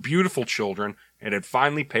 had 2 beautiful children, and had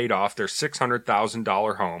finally paid off their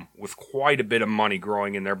 $600,000 home with quite a bit of money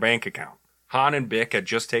growing in their bank account. Han and Bick had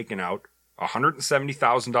just taken out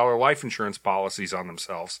 $170,000 life insurance policies on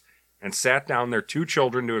themselves and sat down their 2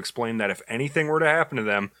 children to explain that if anything were to happen to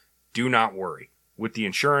them, do not worry. With the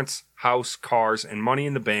insurance, house, cars, and money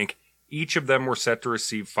in the bank, each of them were set to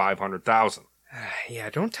receive $500,000.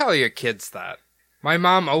 Yeah, don't tell your kids that. My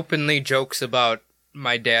mom openly jokes about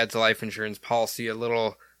my dad's life insurance policy a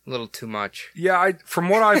little too much. Yeah, from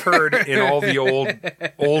what I've heard in all the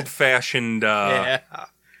old-fashioned,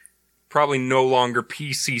 probably no longer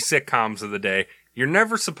PC sitcoms of the day, you're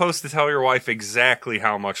never supposed to tell your wife exactly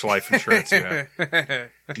how much life insurance you have.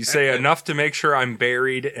 You say enough to make sure I'm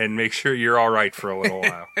buried and make sure you're all right for a little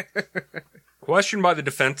while. Questioned by the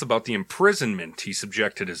defense about the imprisonment he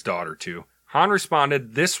subjected his daughter to, Han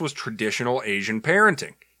responded this was traditional Asian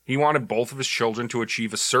parenting. He wanted both of his children to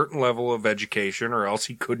achieve a certain level of education or else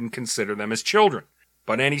he couldn't consider them as children.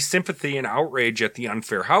 But any sympathy and outrage at the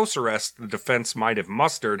unfair house arrest the defense might have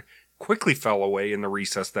mustered quickly fell away in the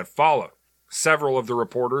recess that followed. Several of the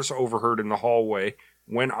reporters overheard in the hallway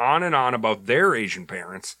went on and on about their Asian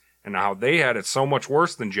parents and how they had it so much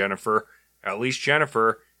worse than Jennifer. At least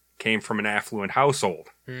Jennifer came from an affluent household.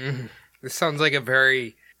 This sounds like a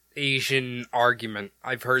very Asian argument.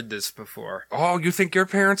 I've heard this before. Oh, you think your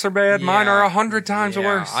parents are bad? Yeah. Mine are 100 times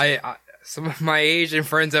worse. Some of my Asian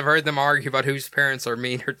friends, I've heard them argue about whose parents are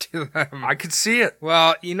meaner to them. I could see it.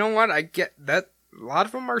 Well, you know what? I get that. A lot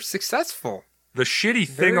of them are successful. The shitty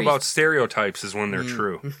thing about stereotypes is when they're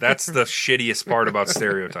true. That's the shittiest part about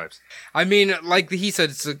stereotypes. I mean, like he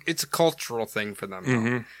said, it's a cultural thing for them.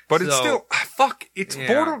 Mm-hmm. But it's still, it's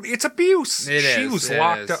it's abuse. She was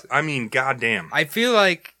locked up. I mean, goddamn. I feel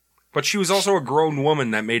like... But she was also a grown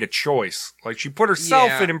woman that made a choice. Like, she put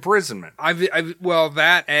herself in imprisonment. Well,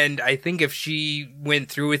 that, and I think if she went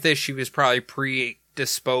through with this, she was probably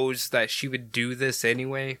predisposed that she would do this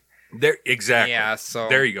anyway. Exactly. Yeah, so...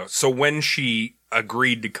 There you go. So when she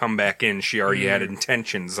agreed to come back in, she already had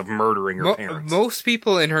intentions of murdering her parents. Most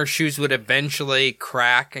people in her shoes would eventually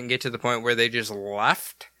crack and get to the point where they just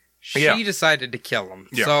left. She decided to kill him.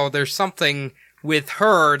 Yeah. So there's something with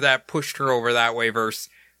her that pushed her over that way versus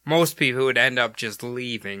most people would end up just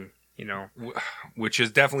leaving, you know. Which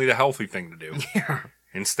is definitely the healthy thing to do. Yeah.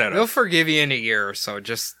 Instead of... They'll forgive you in a year or so,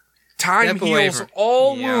 just... Time heals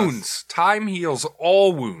all wounds. Time heals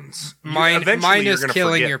all wounds. Minus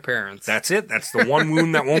killing your parents. That's it. That's the one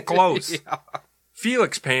wound that won't close. Yeah.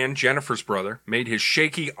 Felix Pan, Jennifer's brother, made his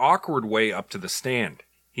shaky, awkward way up to the stand.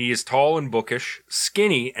 He is tall and bookish,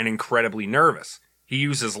 skinny, and incredibly nervous. He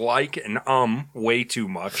uses like and way too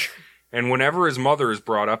much. And whenever his mother is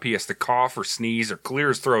brought up, he has to cough or sneeze or clear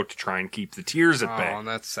his throat to try and keep the tears at bay. Oh,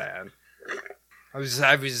 that's sad. I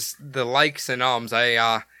was the likes and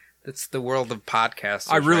It's the world of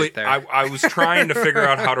podcasters. Right there. I was trying to figure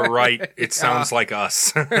out how to write It Sounds Like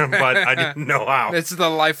Us, but I didn't know how. It's the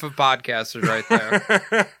life of podcasters right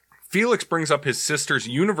there. Felix brings up his sister's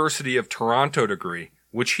University of Toronto degree,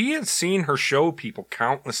 which he had seen her show people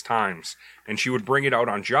countless times, and she would bring it out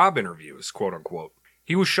on job interviews, quote unquote.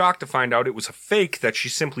 He was shocked to find out it was a fake that she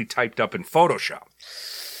simply typed up in Photoshop.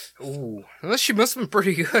 Ooh. Well, she must have been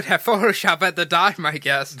pretty good at Photoshop at the time, I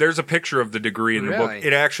guess. There's a picture of the degree in the book.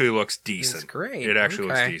 It actually looks decent. It's great. It actually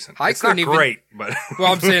looks decent. It's not great, but...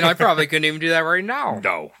 Well, I'm saying I probably couldn't even do that right now.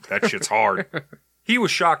 No, that shit's hard. He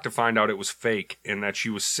was shocked to find out it was fake and that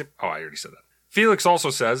she was... I already said that. Felix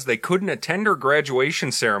also says they couldn't attend her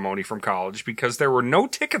graduation ceremony from college because there were no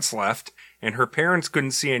tickets left and her parents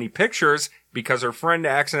couldn't see any pictures because her friend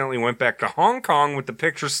accidentally went back to Hong Kong with the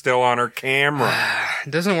pictures still on her camera.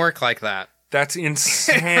 It doesn't work like that. That's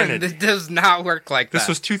insanity. It does not work like that. This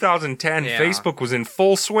was 2010. Yeah. Facebook was in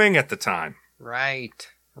full swing at the time. Right.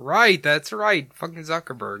 Right, that's right. Fucking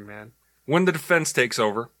Zuckerberg, man. When the defense takes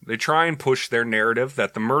over, they try and push their narrative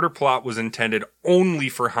that the murder plot was intended only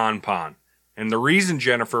for Han Pan. And the reason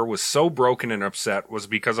Jennifer was so broken and upset was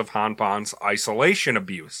because of Han Pan's isolation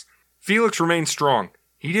abuse. Felix remained strong.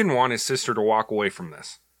 He didn't want his sister to walk away from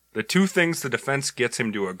this. The two things the defense gets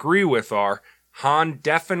him to agree with are Han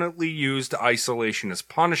definitely used isolation as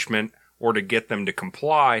punishment or to get them to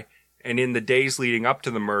comply, and in the days leading up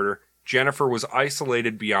to the murder, Jennifer was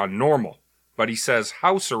isolated beyond normal. But he says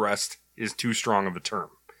house arrest is too strong of a term.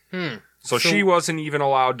 So she wasn't even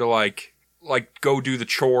allowed to like go do the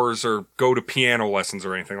chores or go to piano lessons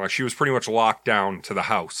or anything. Like, she was pretty much locked down to the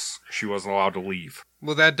house. She wasn't allowed to leave.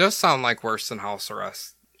 Well, that does sound like worse than house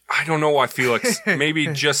arrest. I don't know why Felix, maybe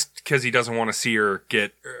just because he doesn't want to see her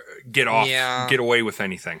get away with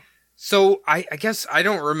anything. So, I guess I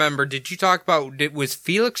don't remember. Did you talk about, was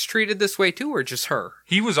Felix treated this way too, or just her?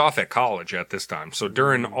 He was off at college at this time. So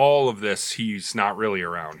during all of this, he's not really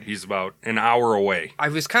around. He's about an hour away. I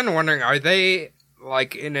was kind of wondering, are they,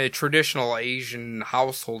 like, in a traditional Asian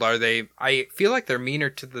household, I feel like they're meaner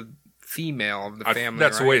to the female of the family,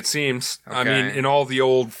 That's right? the way it seems. Okay. I mean, in all the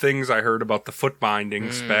old things I heard about the foot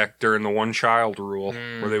bindings back during the one-child rule,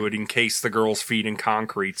 where they would encase the girl's feet in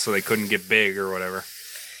concrete so they couldn't get big or whatever.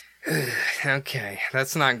 Okay,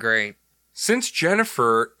 that's not great. Since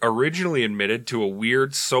Jennifer originally admitted to a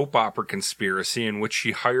weird soap opera conspiracy in which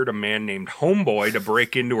she hired a man named Homeboy to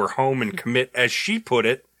break into her home and commit, as she put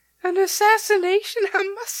it, an assassination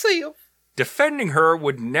on myself, defending her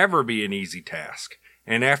would never be an easy task.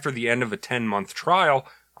 And after the end of a 10-month trial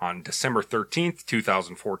on December 13th,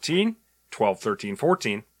 2014,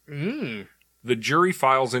 12/13/14, the jury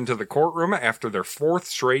files into the courtroom after their fourth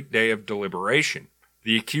straight day of deliberation.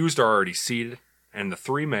 The accused are already seated, and the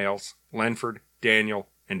three males, Lenford, Daniel,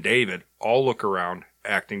 and David, all look around,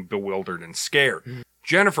 acting bewildered and scared.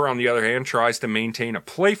 Jennifer, on the other hand, tries to maintain a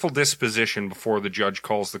playful disposition before the judge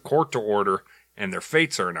calls the court to order and their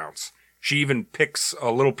fates are announced. She even picks a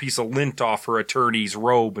little piece of lint off her attorney's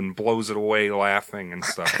robe and blows it away laughing and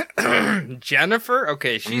stuff. Jennifer?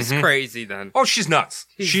 Okay, she's crazy then. Oh, she's nuts.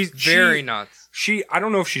 She's very nuts. I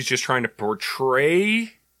don't know if she's just trying to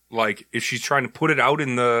portray, like, if she's trying to put it out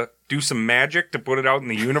do some magic to put it out in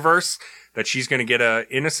the universe, that she's going to get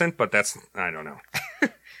innocent, but I don't know.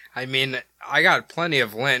 I mean, I got plenty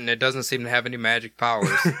of lint, and it doesn't seem to have any magic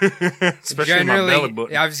powers. Especially in my belly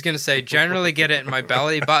button. I was going to say, generally get it in my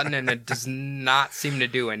belly button, and it does not seem to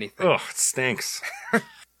do anything. Ugh, it stinks.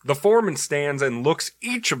 The foreman stands and looks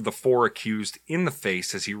each of the four accused in the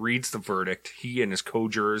face as he reads the verdict he and his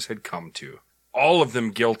co-jurors had come to. All of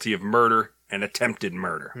them guilty of murder and attempted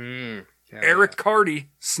murder. Eric Carty,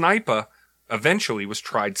 Snipa, eventually was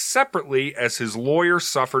tried separately as his lawyer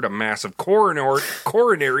suffered a massive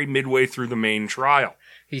coronary midway through the main trial.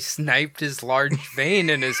 He sniped his large vein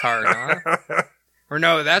in his heart, huh? Or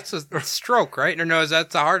no, that's a stroke, right? Or no,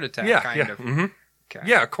 that's a heart attack, kind of. Mm-hmm. Okay.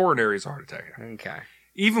 Yeah, coronary is a heart attack. Okay.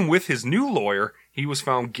 Even with his new lawyer, he was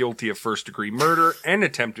found guilty of first-degree murder and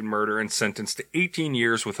attempted murder and sentenced to 18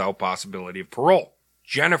 years without possibility of parole.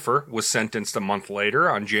 Jennifer was sentenced a month later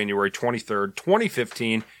on January 23rd,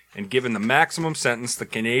 2015, and given the maximum sentence the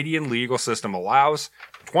Canadian legal system allows,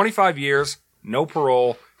 25 years, no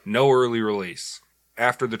parole, no early release.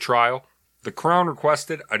 After the trial, the Crown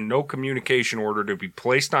requested a no communication order to be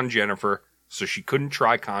placed on Jennifer so she couldn't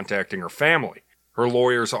try contacting her family. Her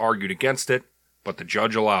lawyers argued against it, but the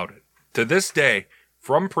judge allowed it. To this day,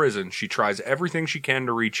 from prison, she tries everything she can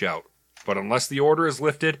to reach out, but unless the order is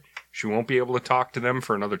lifted, she won't be able to talk to them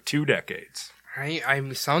for another 2 decades.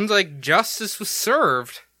 Sounds like justice was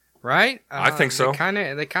served. Right? I think so.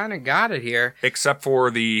 They kind of got it here. Except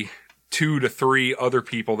for the 2 to 3 other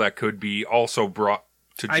people that could be also brought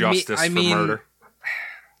to justice for murder.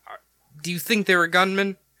 Do you think they were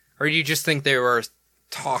gunmen? Or do you just think they were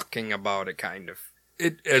talking about it, kind of?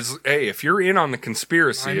 if you're in on the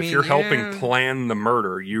conspiracy, if you're helping plan the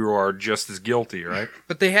murder, you are just as guilty, right?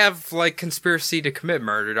 But they have, like, conspiracy to commit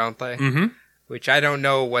murder, don't they? Mm-hmm. Which I don't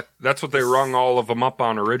know what... That's what they rung all of them up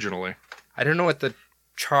on originally. I don't know what the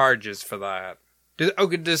charge is for that.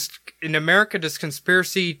 In America, does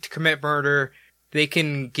conspiracy to commit murder, they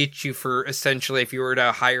can get you for, essentially, if you were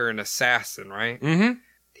to hire an assassin, right? Mm-hmm.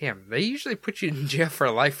 Damn, they usually put you in jail for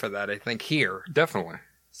life for that, I think, here. Definitely.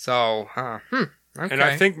 So, okay. And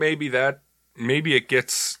I think maybe it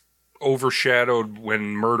gets overshadowed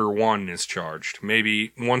when Murder 1 is charged.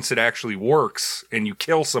 Maybe once it actually works and you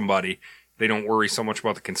kill somebody, they don't worry so much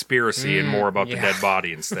about the conspiracy and more about the dead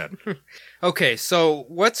body instead. Okay, so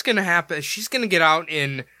what's going to happen? She's going to get out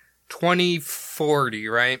in 2040,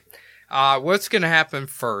 right? What's going to happen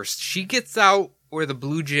first? She gets out where the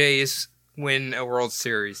Blue Jays win a World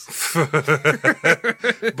Series.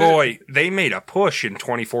 Boy, they made a push in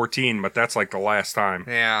 2014, but that's like the last time.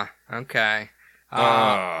 Yeah, okay.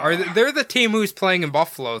 They're the team who's playing in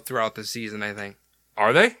Buffalo throughout the season, I think.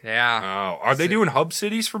 Are they? Yeah. Oh, are they doing hub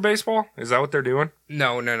cities for baseball? Is that what they're doing?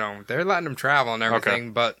 No. They're letting them travel and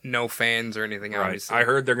everything, but no fans or anything, right. Obviously. I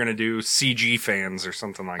heard they're going to do CG fans or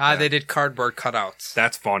something like that. They did cardboard cutouts.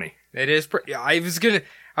 That's funny. It is I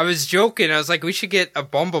was joking. I was like, we should get a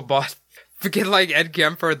Bumblebutt. Get like Ed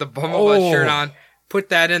Kemper with the Bumblebutt shirt on. Put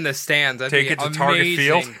that in the stands. That'd Take be it to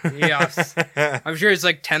amazing. Target Field? Yes. I'm sure it's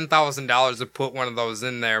like $10,000 to put one of those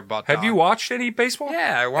in there. But have you watched any baseball?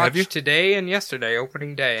 Yeah, I watched today and yesterday,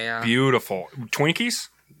 opening day. Yeah. Beautiful. Twinkies?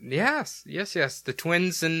 Yes. The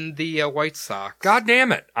Twins and the White Sox. God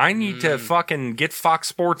damn it. I need to fucking get Fox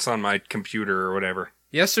Sports on my computer or whatever.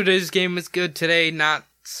 Yesterday's game was good. Today, not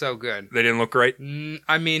so good. They didn't look great?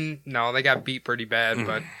 I mean, no, they got beat pretty bad,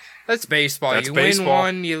 but... That's baseball. That's you baseball.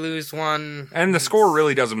 Win one, you lose one. And the score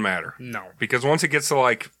really doesn't matter. No. Because once it gets to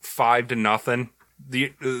like 5-0,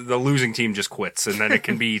 the losing team just quits, and then it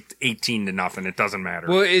can be 18-0. It doesn't matter.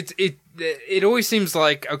 Well, it always seems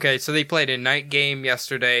like, okay, so they played a night game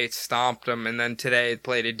yesterday, stomped them, and then today they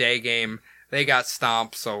played a day game. They got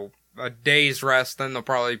stomped, so a day's rest, then they'll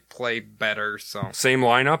probably play better. So same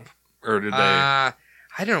lineup, or did they? I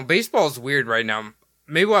don't know. Baseball's weird right now.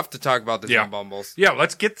 Maybe we'll have to talk about this on Bumbles. Yeah,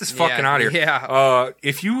 let's get this fucking out of here. Yeah.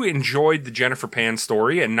 If you enjoyed the Jennifer Pan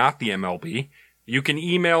story and not the MLB, you can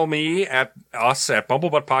email me at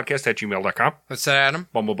bumblebuttpodcast@gmail.com. What's that, Adam?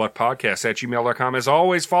 bumblebuttpodcast@gmail.com. As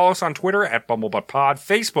always, follow us on Twitter at bumblebuttpod,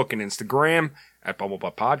 Facebook and Instagram at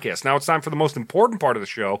bumblebuttpodcast. Now it's time for the most important part of the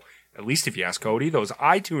show, at least if you ask Cody, those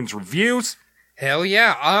iTunes reviews. Hell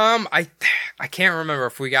yeah. I can't remember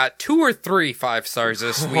if we got 2 or 3 5 stars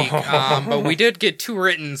this week. But we did get 2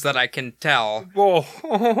 writtens that I can tell. Whoa.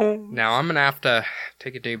 Now I'm going to have to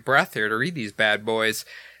take a deep breath here to read these bad boys.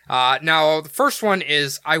 Now the first one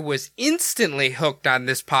is, I was instantly hooked on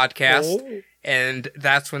this podcast. And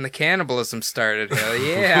that's when the cannibalism started. Hell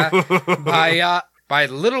yeah. By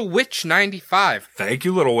Little Witch 95. Thank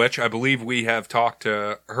you, Little Witch. I believe we have talked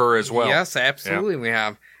to her as well. Yes, absolutely we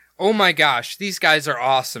have. Oh my gosh, these guys are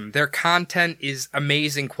awesome. Their content is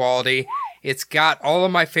amazing quality. It's got all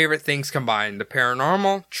of my favorite things combined. The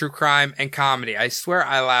paranormal, true crime, and comedy. I swear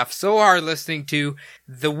I laughed so hard listening to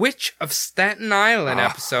the Witch of Staten Island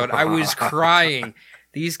episode. I was crying.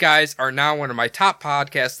 These guys are now one of my top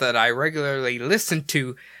podcasts that I regularly listen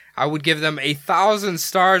to. I would give them 1,000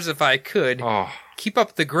 stars if I could. Keep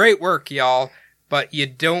up the great work, y'all. But you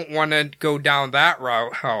don't want to go down that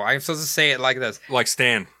route. Oh, I'm supposed to say it like this. Like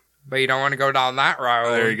Stan. But you don't want to go down that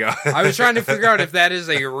route. There you go. I was trying to figure out if that is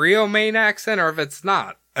a real Maine accent or if it's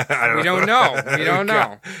not. We don't know. We don't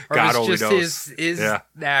know. Or God if it's just his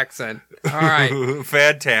accent. All right.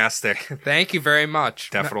 Fantastic. Thank you very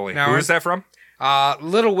much. Definitely. Now, who is that from?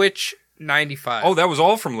 Little Witch 95. Oh, that was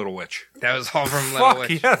all from Little Witch. That was all from Little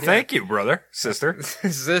Witch. Yeah, thank you, brother. Sister.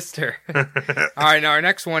 Sister. All right, now our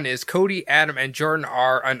next one is Cody, Adam, and Jordan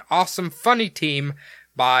are an awesome, funny team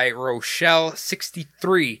by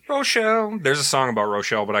Rochelle63. Rochelle. There's a song about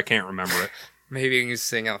Rochelle, but I can't remember it. Maybe you can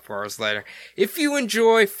sing it for us later. If you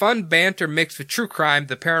enjoy fun banter mixed with true crime,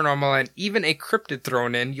 the paranormal, and even a cryptid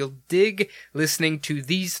thrown in, you'll dig listening to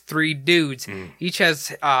these 3 dudes. Each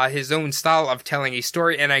has his own style of telling a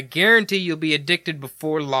story, and I guarantee you'll be addicted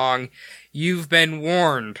before long. You've been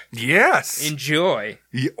warned. Yes. Enjoy.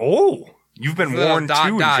 You've been warned to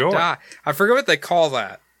enjoy. I forget what they call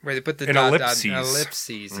that. Where they put the ellipses.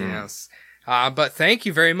 Ellipses, yes. But thank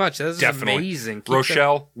you very much. This is Definitely. amazing. Keep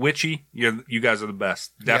Rochelle, Witchy, you guys are the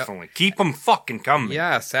best. Definitely. Keep them fucking coming.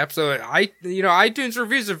 Yes, absolutely. iTunes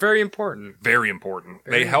reviews are very important. Very important.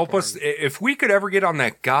 Very they help important. us. If we could ever get on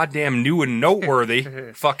that goddamn new and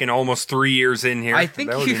noteworthy, fucking almost 3 years in here, I think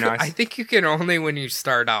that would be nice. I think you can only when you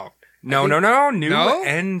start out. No. New No?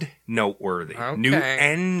 and noteworthy. Okay. New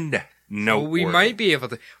and noteworthy. We might be able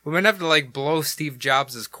to. We might have to like blow Steve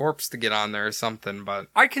Jobs' corpse to get on there or something. But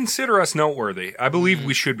I consider us noteworthy. I believe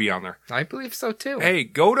we should be on there. I believe so too. Hey,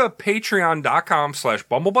 go to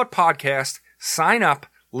patreon.com/bumblebuttpodcast, sign up,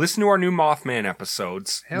 listen to our new Mothman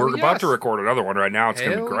episodes. Hell We're about yes. to record another one right now. It's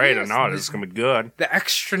going to be Hell great. yes. I know it. It's going to be good. The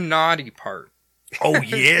extra naughty part. Oh,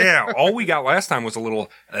 yeah. All we got last time was a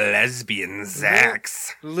little lesbian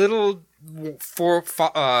Zax. Little Five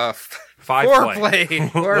foreplay. Little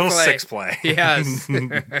Foreplay. six play. Yes.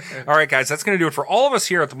 All right, guys, that's going to do it for all of us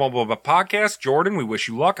here at the Bumble Butt Podcast. Jordan, we wish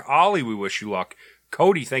you luck. Ollie, we wish you luck.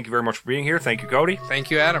 Cody, thank you very much for being here. Thank you, Cody.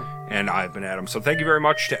 Thank you, Adam. And I've been Adam. So thank you very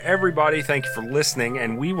much to everybody. Thank you for listening.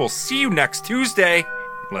 And we will see you next Tuesday,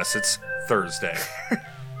 unless it's Thursday.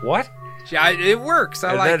 What? Yeah, it works. I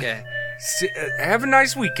And like then- Have a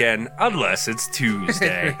nice weekend, unless it's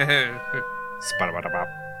Tuesday. it. Spa-da-ba-da-bop.